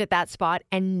stand at that spot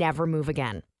and never move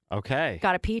again. Okay.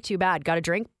 Got to pee? Too bad. Got to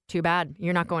drink? Too bad.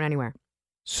 You're not going anywhere.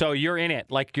 So you're in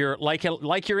it, like you're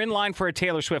in line for a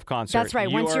Taylor Swift concert. That's right.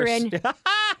 Once you're in,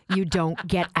 you don't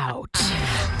get out.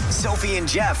 Sophie and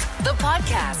Jeff, The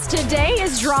podcast. Today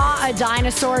is Draw a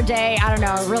Dinosaur Day. I don't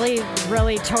know, really,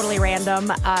 really totally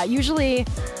random. Usually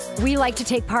we like to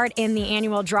take part in the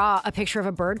annual Draw a Picture of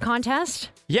a Bird contest.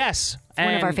 Yes. It's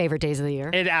one of our favorite days of the year.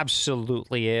 It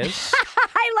absolutely is.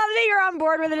 I love that you're on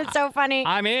board with it. It's so funny.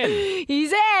 I'm in.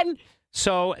 He's in.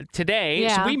 So today,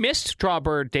 so we missed Draw a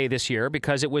Bird Day this year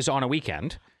because it was on a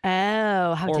weekend.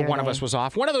 Oh, how or dare one they. of us was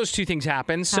off. One of those two things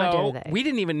happened. How So dare they. we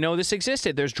didn't even know this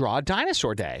existed. There's Draw a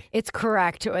Dinosaur Day. It's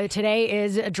correct. Today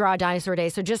is Draw a Dinosaur Day.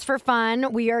 So just for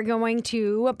fun, we are going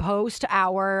to post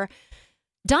our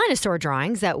dinosaur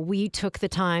drawings that we took the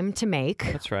time to make.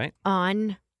 That's right.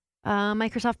 On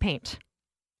Microsoft Paint.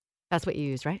 That's what you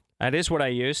used, right? That is what I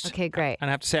used. Okay, great. And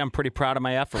I have to say, I'm pretty proud of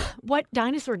my effort. What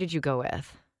dinosaur did you go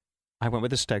with? I went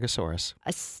with a Stegosaurus.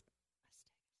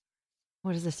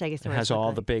 What is the Stegosaurus? It has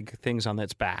all the big things on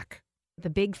its back. The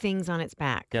big things on its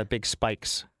back. Yeah, big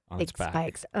spikes on its back.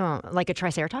 Big spikes. Oh, like a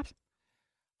Triceratops?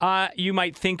 You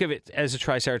might think of it as a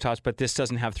Triceratops, but this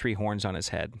doesn't have 3 horns on its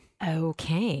head.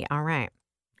 Okay. All right.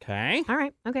 Okay. All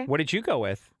right. Okay. What did you go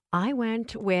with? I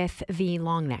went with the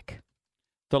long neck.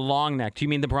 The long neck. Do you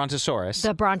mean the Brontosaurus?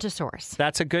 The Brontosaurus.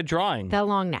 That's a good drawing. The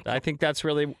long neck. I think that's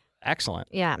really excellent.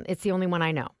 Yeah, it's the only one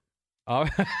I know. Oh.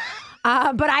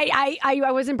 But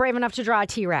I wasn't brave enough to draw a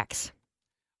T-Rex.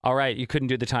 All right. You couldn't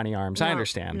do the tiny arms. No, I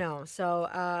understand. No. So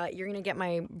you're going to get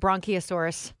my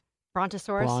Bronchiosaurus.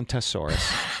 Brontosaurus?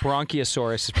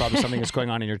 Bronchiosaurus is probably something that's going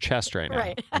on in your chest right now.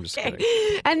 Right. I'm just Okay.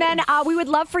 kidding. And then we would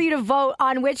love for you to vote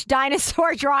on which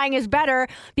dinosaur drawing is better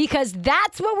because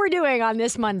that's what we're doing on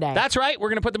this Monday. That's right. We're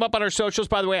going to put them up on our socials.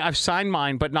 By the way, I've signed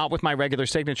mine, but not with my regular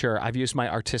signature. I've used my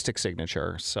artistic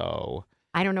signature. So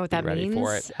I don't know what that ready means.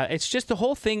 for it. It's just the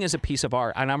whole thing is a piece of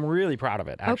art, and I'm really proud of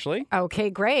it, actually. Okay,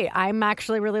 great. I'm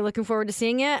actually really looking forward to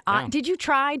seeing it. Yeah. Did you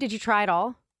try? Did you try it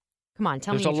all? Come on,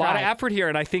 tell me you There's a lot of tried. effort here,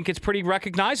 and I think it's pretty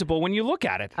recognizable when you look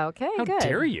at it. Okay, How good.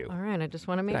 dare you? All right, I just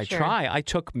want to make Did sure. I try? I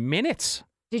took minutes.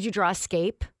 Did you draw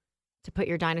escape to put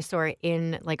your dinosaur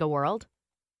in like a world?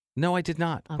 No, I did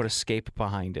not Okay. put escape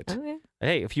behind it. Okay.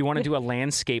 Hey, if you want to do a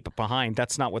landscape behind,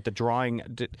 that's not what the drawing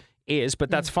is,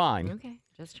 but that's fine. Okay,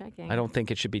 just checking. I don't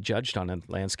think it should be judged on a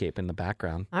landscape in the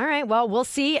background. All right, well, we'll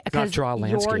see because Draw a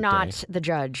you're Landscape not Day. the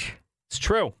judge. It's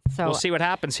true. So we'll see what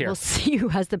happens here. We'll see who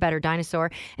has the better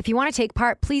dinosaur. If you want to take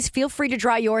part, please feel free to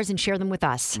draw yours and share them with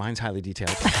us. Mine's highly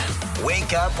detailed.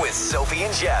 Wake up with Sophie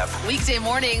and Jeff. Weekday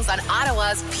mornings on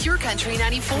Ottawa's Pure Country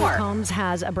 94. Combs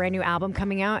has a brand new album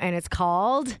coming out, and it's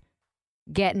called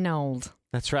Getting Old.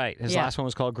 That's right. His Yeah. last one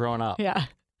was called Growing Up. Yeah.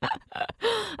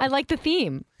 I like the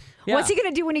theme. Yeah. What's he going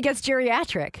to do when he gets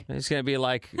geriatric? It's going to be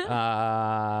like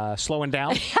slowing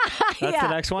down. That's the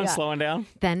next one, yeah. slowing down.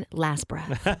 Then Last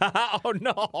Breath. Oh,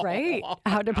 no. Right?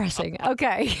 How depressing.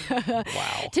 Okay.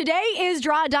 Wow. Today is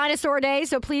Draw a Dinosaur Day,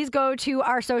 so please go to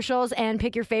our socials and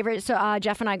pick your favorite. So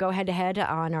Jeff and I go head-to-head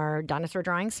on our dinosaur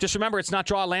drawings. Just remember, it's not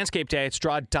Draw a Landscape Day, it's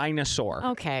Draw a Dinosaur.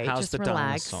 Okay, How's just the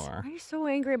relax. dinosaur? Why are you so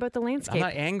angry about the landscape? I'm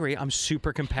not angry. I'm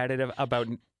super competitive about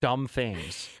dumb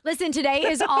things. Listen, today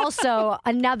is also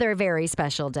another very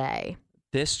special day.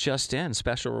 This just in,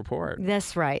 special report.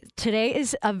 That's right. Today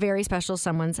is a very special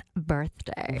someone's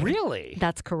birthday. Really?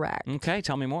 That's correct. Okay,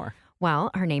 tell me more.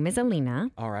 Well, her name is Alina.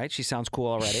 All right, she sounds cool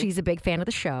already. She's a big fan of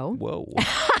the show. Whoa.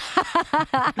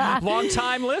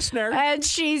 Long-time listener. And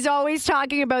she's always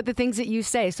talking about the things that you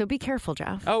say. So be careful,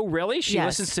 Jeff. Oh, really? She Yes.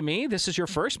 listens to me? This is your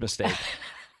first mistake.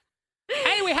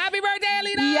 Anyway, happy birthday,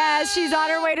 Alina! Yes, she's on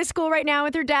her way to school right now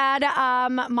with her dad.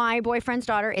 My boyfriend's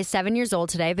daughter is 7 years old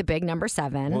today, the big number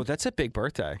 7. Well, that's a big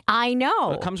birthday. I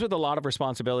know. It comes with a lot of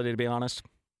responsibility, to be honest.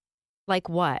 Like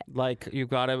what? Like you've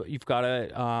got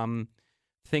to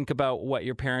think about what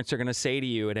your parents are going to say to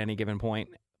you at any given point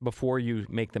before you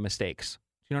make the mistakes.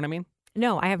 Do you know what I mean?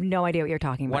 No, I have no idea what you're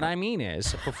talking about. What I mean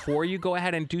is, before you go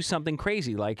ahead and do something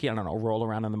crazy, like, I don't know, roll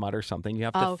around in the mud or something, you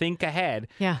have to think ahead.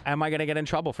 Yeah. Am I going to get in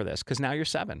trouble for this? Because now you're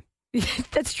 7.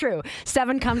 That's true.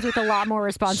 7 comes with a lot more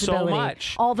responsibility. So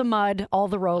much. All the mud, all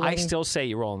the rolling. I still say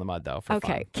you roll in the mud, though, for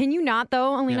Okay. fun. Can you not,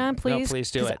 though, Alina, Yeah. No, please?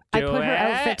 please do 'Cause it. I Do put her it.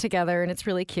 outfit together, and it's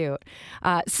really cute.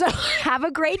 So have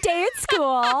a great day at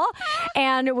school,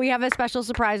 and we have a special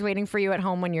surprise waiting for you at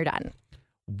home when you're done.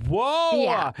 Whoa!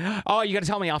 Yeah. Oh, you got to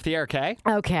tell me off the air, okay?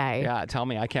 Okay. Yeah, tell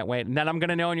me. I can't wait. And then I'm going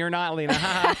to know and you're not, Lena.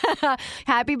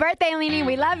 Happy birthday, Alina.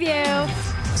 We love you.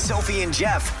 Sophie and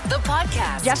Jeff. The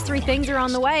podcast. Jeff's 3 things are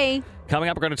on the way. Coming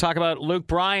up, we're going to talk about Luke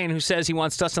Bryan, who says he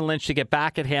wants Dustin Lynch to get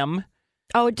back at him.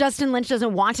 Oh, Dustin Lynch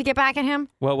doesn't want to get back at him?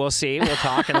 Well, we'll see. We'll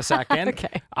talk in a second.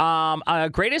 Okay.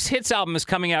 Greatest Hits album is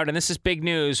coming out, and this is big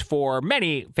news for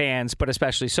many fans, but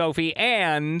especially Sophie.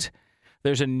 And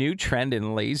there's a new trend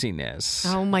in laziness.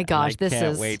 Oh, my gosh. And I This can't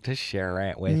is wait to share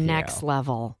it with you. next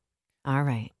level. All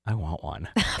right. I want one.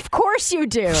 Of course you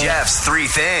do. Jeff's 3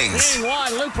 things. Thing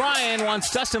 1, Luke Bryan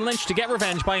wants Dustin Lynch to get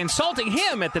revenge by insulting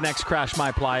him at the next Crash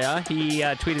My Playa. He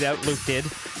tweeted out, Luke did,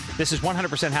 "This is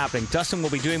 100% happening. Dustin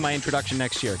will be doing my introduction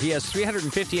next year. He has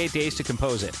 358 days to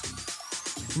compose it."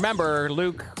 Remember,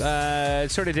 Luke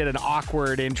sort of did an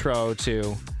awkward intro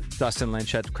to Dustin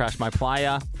Lynch at Crash My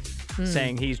Playa,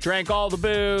 saying he's drank all the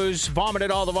booze, vomited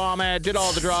all the vomit, did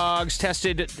all the drugs,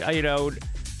 tested,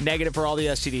 negative for all the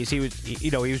STDs. He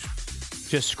was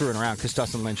just screwing around because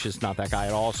Dustin Lynch is not that guy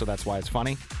at all, so that's why it's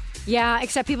funny. Yeah,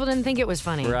 except people didn't think it was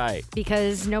funny. Right.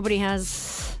 Because nobody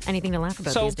has anything to laugh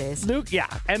about these days. Luke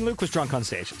was drunk on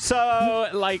stage. So,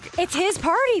 it's his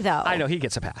party, though. I know, he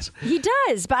gets a pass. He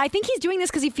does, but I think he's doing this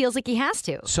because he feels like he has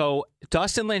to. So,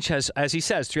 Dustin Lynch has, as he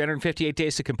says, 358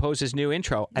 days to compose his new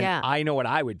intro. And Yeah. I know what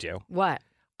I would do. What?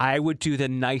 I would do the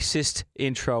nicest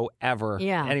intro ever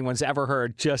anyone's ever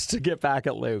heard just to get back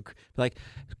at Luke. Like,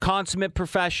 consummate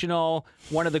professional,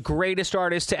 one of the greatest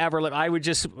artists to ever live. I would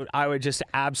just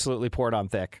absolutely pour it on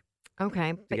thick.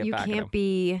 Okay, but you can't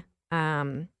be,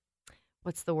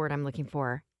 what's the word I'm looking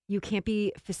for? You can't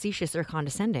be facetious or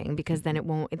condescending because then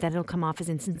it'll come off as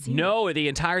insincere. No, the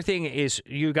entire thing is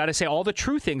you got to say all the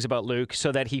true things about Luke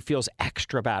so that he feels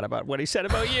extra bad about what he said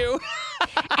about you.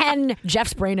 And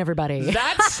Jeff's brain, everybody.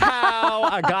 That's how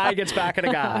a guy gets back at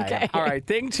a guy. Okay. All right,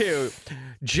 thing 2.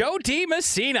 Joe D.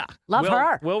 Messina. Love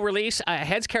her. Will release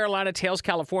Heads Carolina, Tails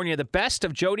California, the best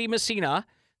of Joe D. Messina,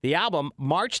 the album,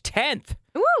 March 10th.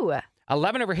 Ooh.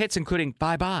 11 of her hits, including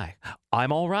Bye Bye,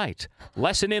 I'm All Right,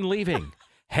 Lesson in Leaving,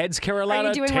 Heads Carolina,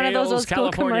 Are you doing Tails, one of those old school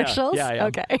California. commercials? Yeah.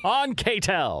 Okay. On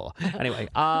KTEL. Anyway,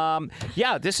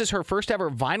 this is her first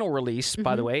ever vinyl release,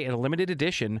 by the way, in a limited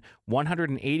edition,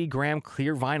 180-gram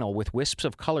clear vinyl with wisps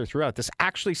of color throughout. This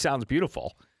actually sounds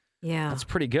beautiful. Yeah. That's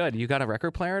pretty good. You got a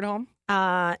record player at home?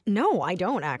 No, I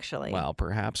don't actually. Well,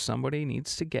 perhaps somebody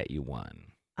needs to get you one.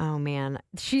 Oh, man.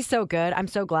 She's so good. I'm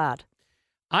so glad.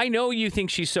 I know you think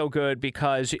she's so good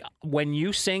because when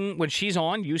she's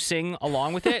on, you sing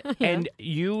along with it, and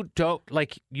you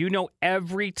know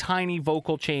every tiny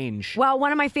vocal change. Well,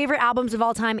 one of my favorite albums of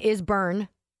all time is Burn,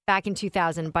 back in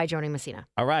 2000 by Joni Messina.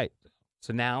 All right.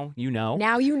 So now you know.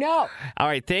 Now you know. All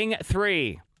right. Thing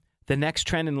 3. The next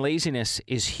trend in laziness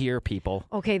is here, people.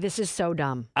 Okay, this is so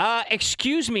dumb.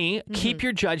 Excuse me. Keep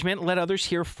your judgment. Let others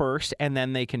hear first, and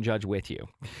then they can judge with you.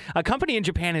 A company in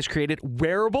Japan has created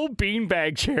wearable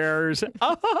beanbag chairs.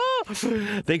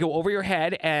 They go over your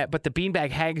head, but the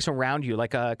beanbag hangs around you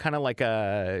like a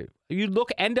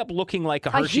end up looking like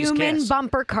a Hershey's human Kiss.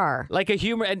 bumper car. Like a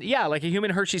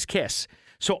human Hershey's Kiss.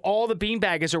 So all the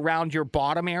beanbag is around your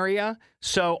bottom area.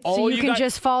 So you can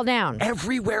just fall down.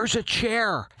 Everywhere's a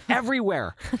chair.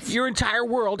 Everywhere. Your entire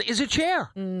world is a chair.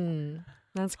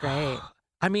 That's great.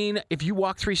 I mean, if you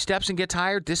walk 3 steps and get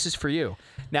tired, this is for you.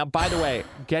 Now, by the way,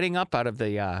 getting up out of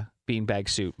the beanbag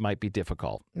suit might be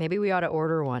difficult. Maybe we ought to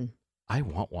order one. I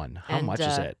want one. How much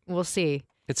is it? We'll see.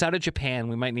 It's out of Japan.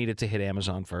 We might need it to hit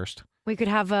Amazon first. We could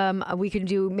have make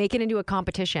it into a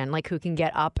competition, like who can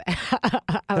get up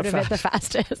out of it the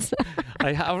fastest.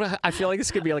 I feel like this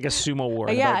could be like a sumo war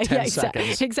in about 10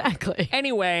 seconds. Exactly.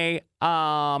 Anyway,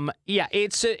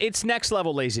 it's next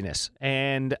level laziness,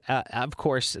 and of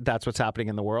course that's what's happening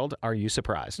in the world. Are you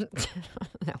surprised?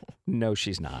 No,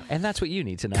 she's not, and that's what you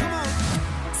need to know.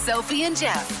 Sophie and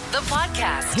Jeff, the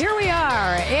podcast. Here we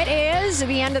are. It is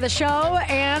the end of the show,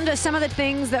 and some of the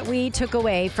things that we took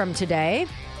away from today.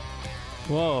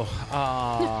 Whoa.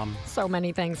 So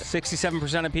many things.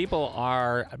 67% of people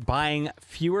are buying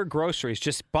fewer groceries,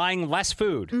 just buying less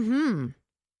food. Mm-hmm.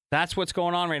 That's what's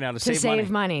going on right now to save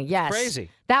money. Yes. It's crazy.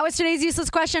 That was today's useless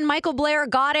question. Michael Blair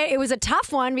got it. It was a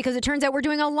tough one because it turns out we're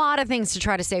doing a lot of things to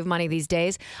try to save money these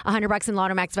days. $100 in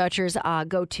Lotto vouchers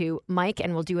go to Mike,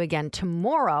 and we'll do again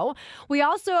tomorrow. We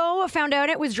also found out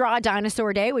it was Draw a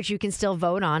Dinosaur Day, which you can still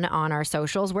vote on our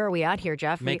socials. Where are we at here,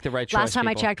 Jeff? Make the right choice, Last time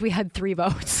people. I checked, we had 3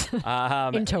 votes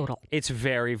in total. It's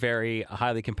very, very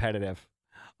highly competitive.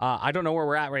 I don't know where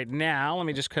we're at right now. Let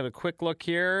me just cut a quick look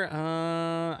here.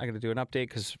 I got to do an update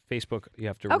because Facebook, you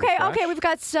have to refresh. Okay. We've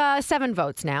got 7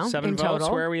 votes now. 7 in votes.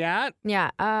 total. Where are we at?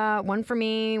 Yeah. 1 for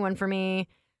me, 1 for me,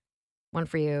 1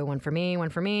 for you, 1 for me, 1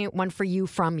 for me, 1 for you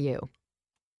from you.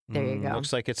 There you go.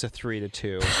 Looks like it's a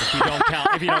 3-2. If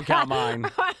you don't count mine,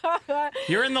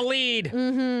 you're in the lead.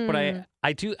 Mm-hmm. But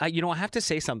I do. I have to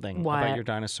say something about your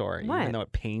dinosaur, even though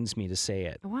it pains me to say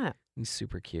it. What? He's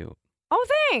super cute. Oh,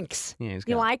 thanks. Yeah,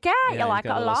 you like it? Yeah, you like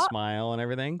he's got it a little lot? Smile and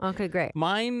everything. Okay, great.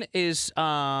 Mine is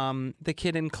the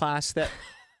kid in class that,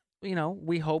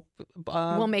 we hope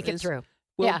we'll make it through.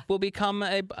 Will become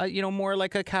a more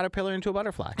like a caterpillar into a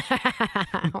butterfly.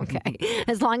 Okay,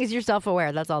 as long as you're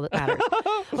self-aware, that's all that matters.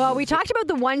 Well, we talked about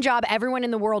the one job everyone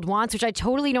in the world wants, which I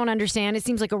totally don't understand. It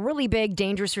seems like a really big,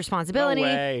 dangerous responsibility. No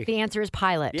way. The answer is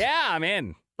pilot. Yeah, I'm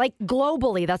in. Like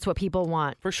globally, that's what people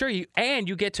want. For sure. You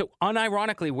get to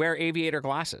unironically wear aviator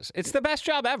glasses. It's the best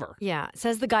job ever. Yeah,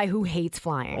 says the guy who hates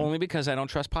flying. Only because I don't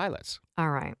trust pilots. All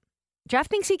right. Jeff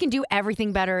thinks he can do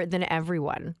everything better than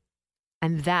everyone.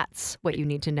 And that's what you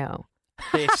need to know.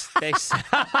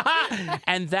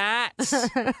 And that's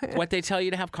what they tell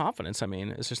you to have confidence. I mean,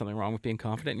 is there something wrong with being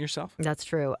confident in yourself? That's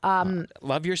true.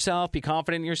 Love yourself. Be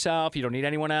confident in yourself. You don't need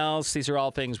anyone else. These are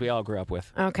all things we all grew up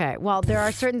with. Okay. Well, there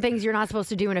are certain things you're not supposed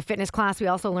to do in a fitness class. We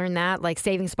also learned that, like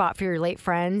saving spot for your late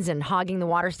friends and hogging the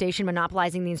water station,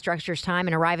 monopolizing the instructor's time,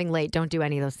 and arriving late. Don't do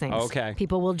any of those things. Okay.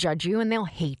 People will judge you and they'll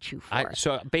hate you for it.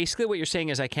 So basically what you're saying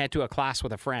is I can't do a class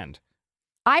with a friend.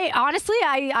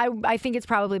 I think it's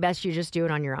probably best you just do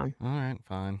it on your own. All right,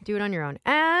 fine. Do it on your own.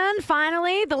 And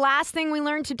finally, the last thing we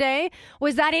learned today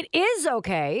was that it is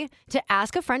okay to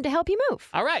ask a friend to help you move.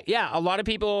 All right, yeah. A lot of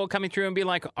people coming through and being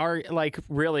like, are like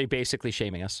really basically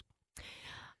shaming us.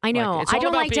 I know. Like, I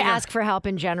don't like to ask for help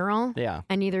in general. Yeah.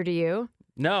 And neither do you.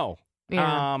 No.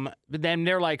 Yeah. But then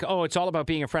they're like, oh, it's all about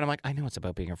being a friend. I'm like, I know it's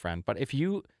about being a friend. But if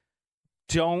you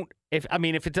don't, if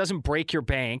it doesn't break your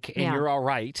bank and you're all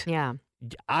right. Yeah.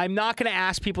 I'm not going to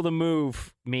ask people to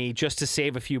move me just to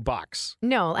save a few bucks.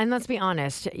 No, and let's be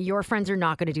honest, your friends are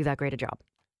not going to do that great a job.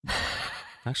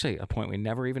 Actually, a point we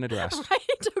never even addressed.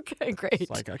 Right? Okay, great.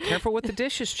 It's like, careful with the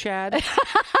dishes, Chad.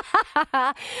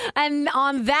 And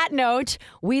on that note,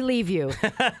 we leave you.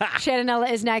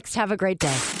 Shananella is next. Have a great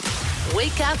day.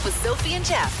 Wake up with Sophie and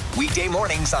Jeff. Weekday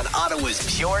mornings on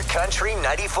Ottawa's Pure Country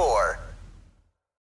 94.